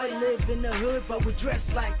noise, boy. Live in the hood, but we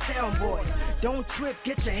dress like town boys. Don't trip,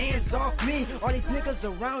 get your hands off me. All these niggas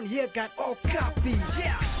around here got all copies.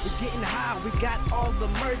 Yeah, we're getting high, we got all the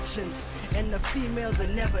merchants. And the females are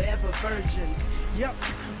never ever virgins. Yup,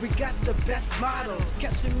 we got the best models.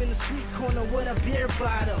 Catch them in the street corner with a beer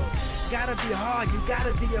bottle. Gotta be hard, you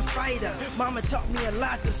gotta be a fighter. Mama taught me a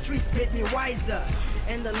lot, the streets made me wiser.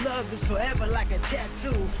 And the love is forever like a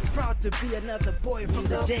tattoo. Proud to be another boy from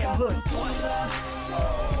the damn hood.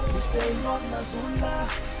 We stay on Nazula.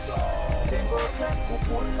 Then go back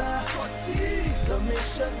Kupula. The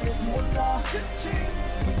mission is Mula.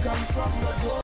 We come from the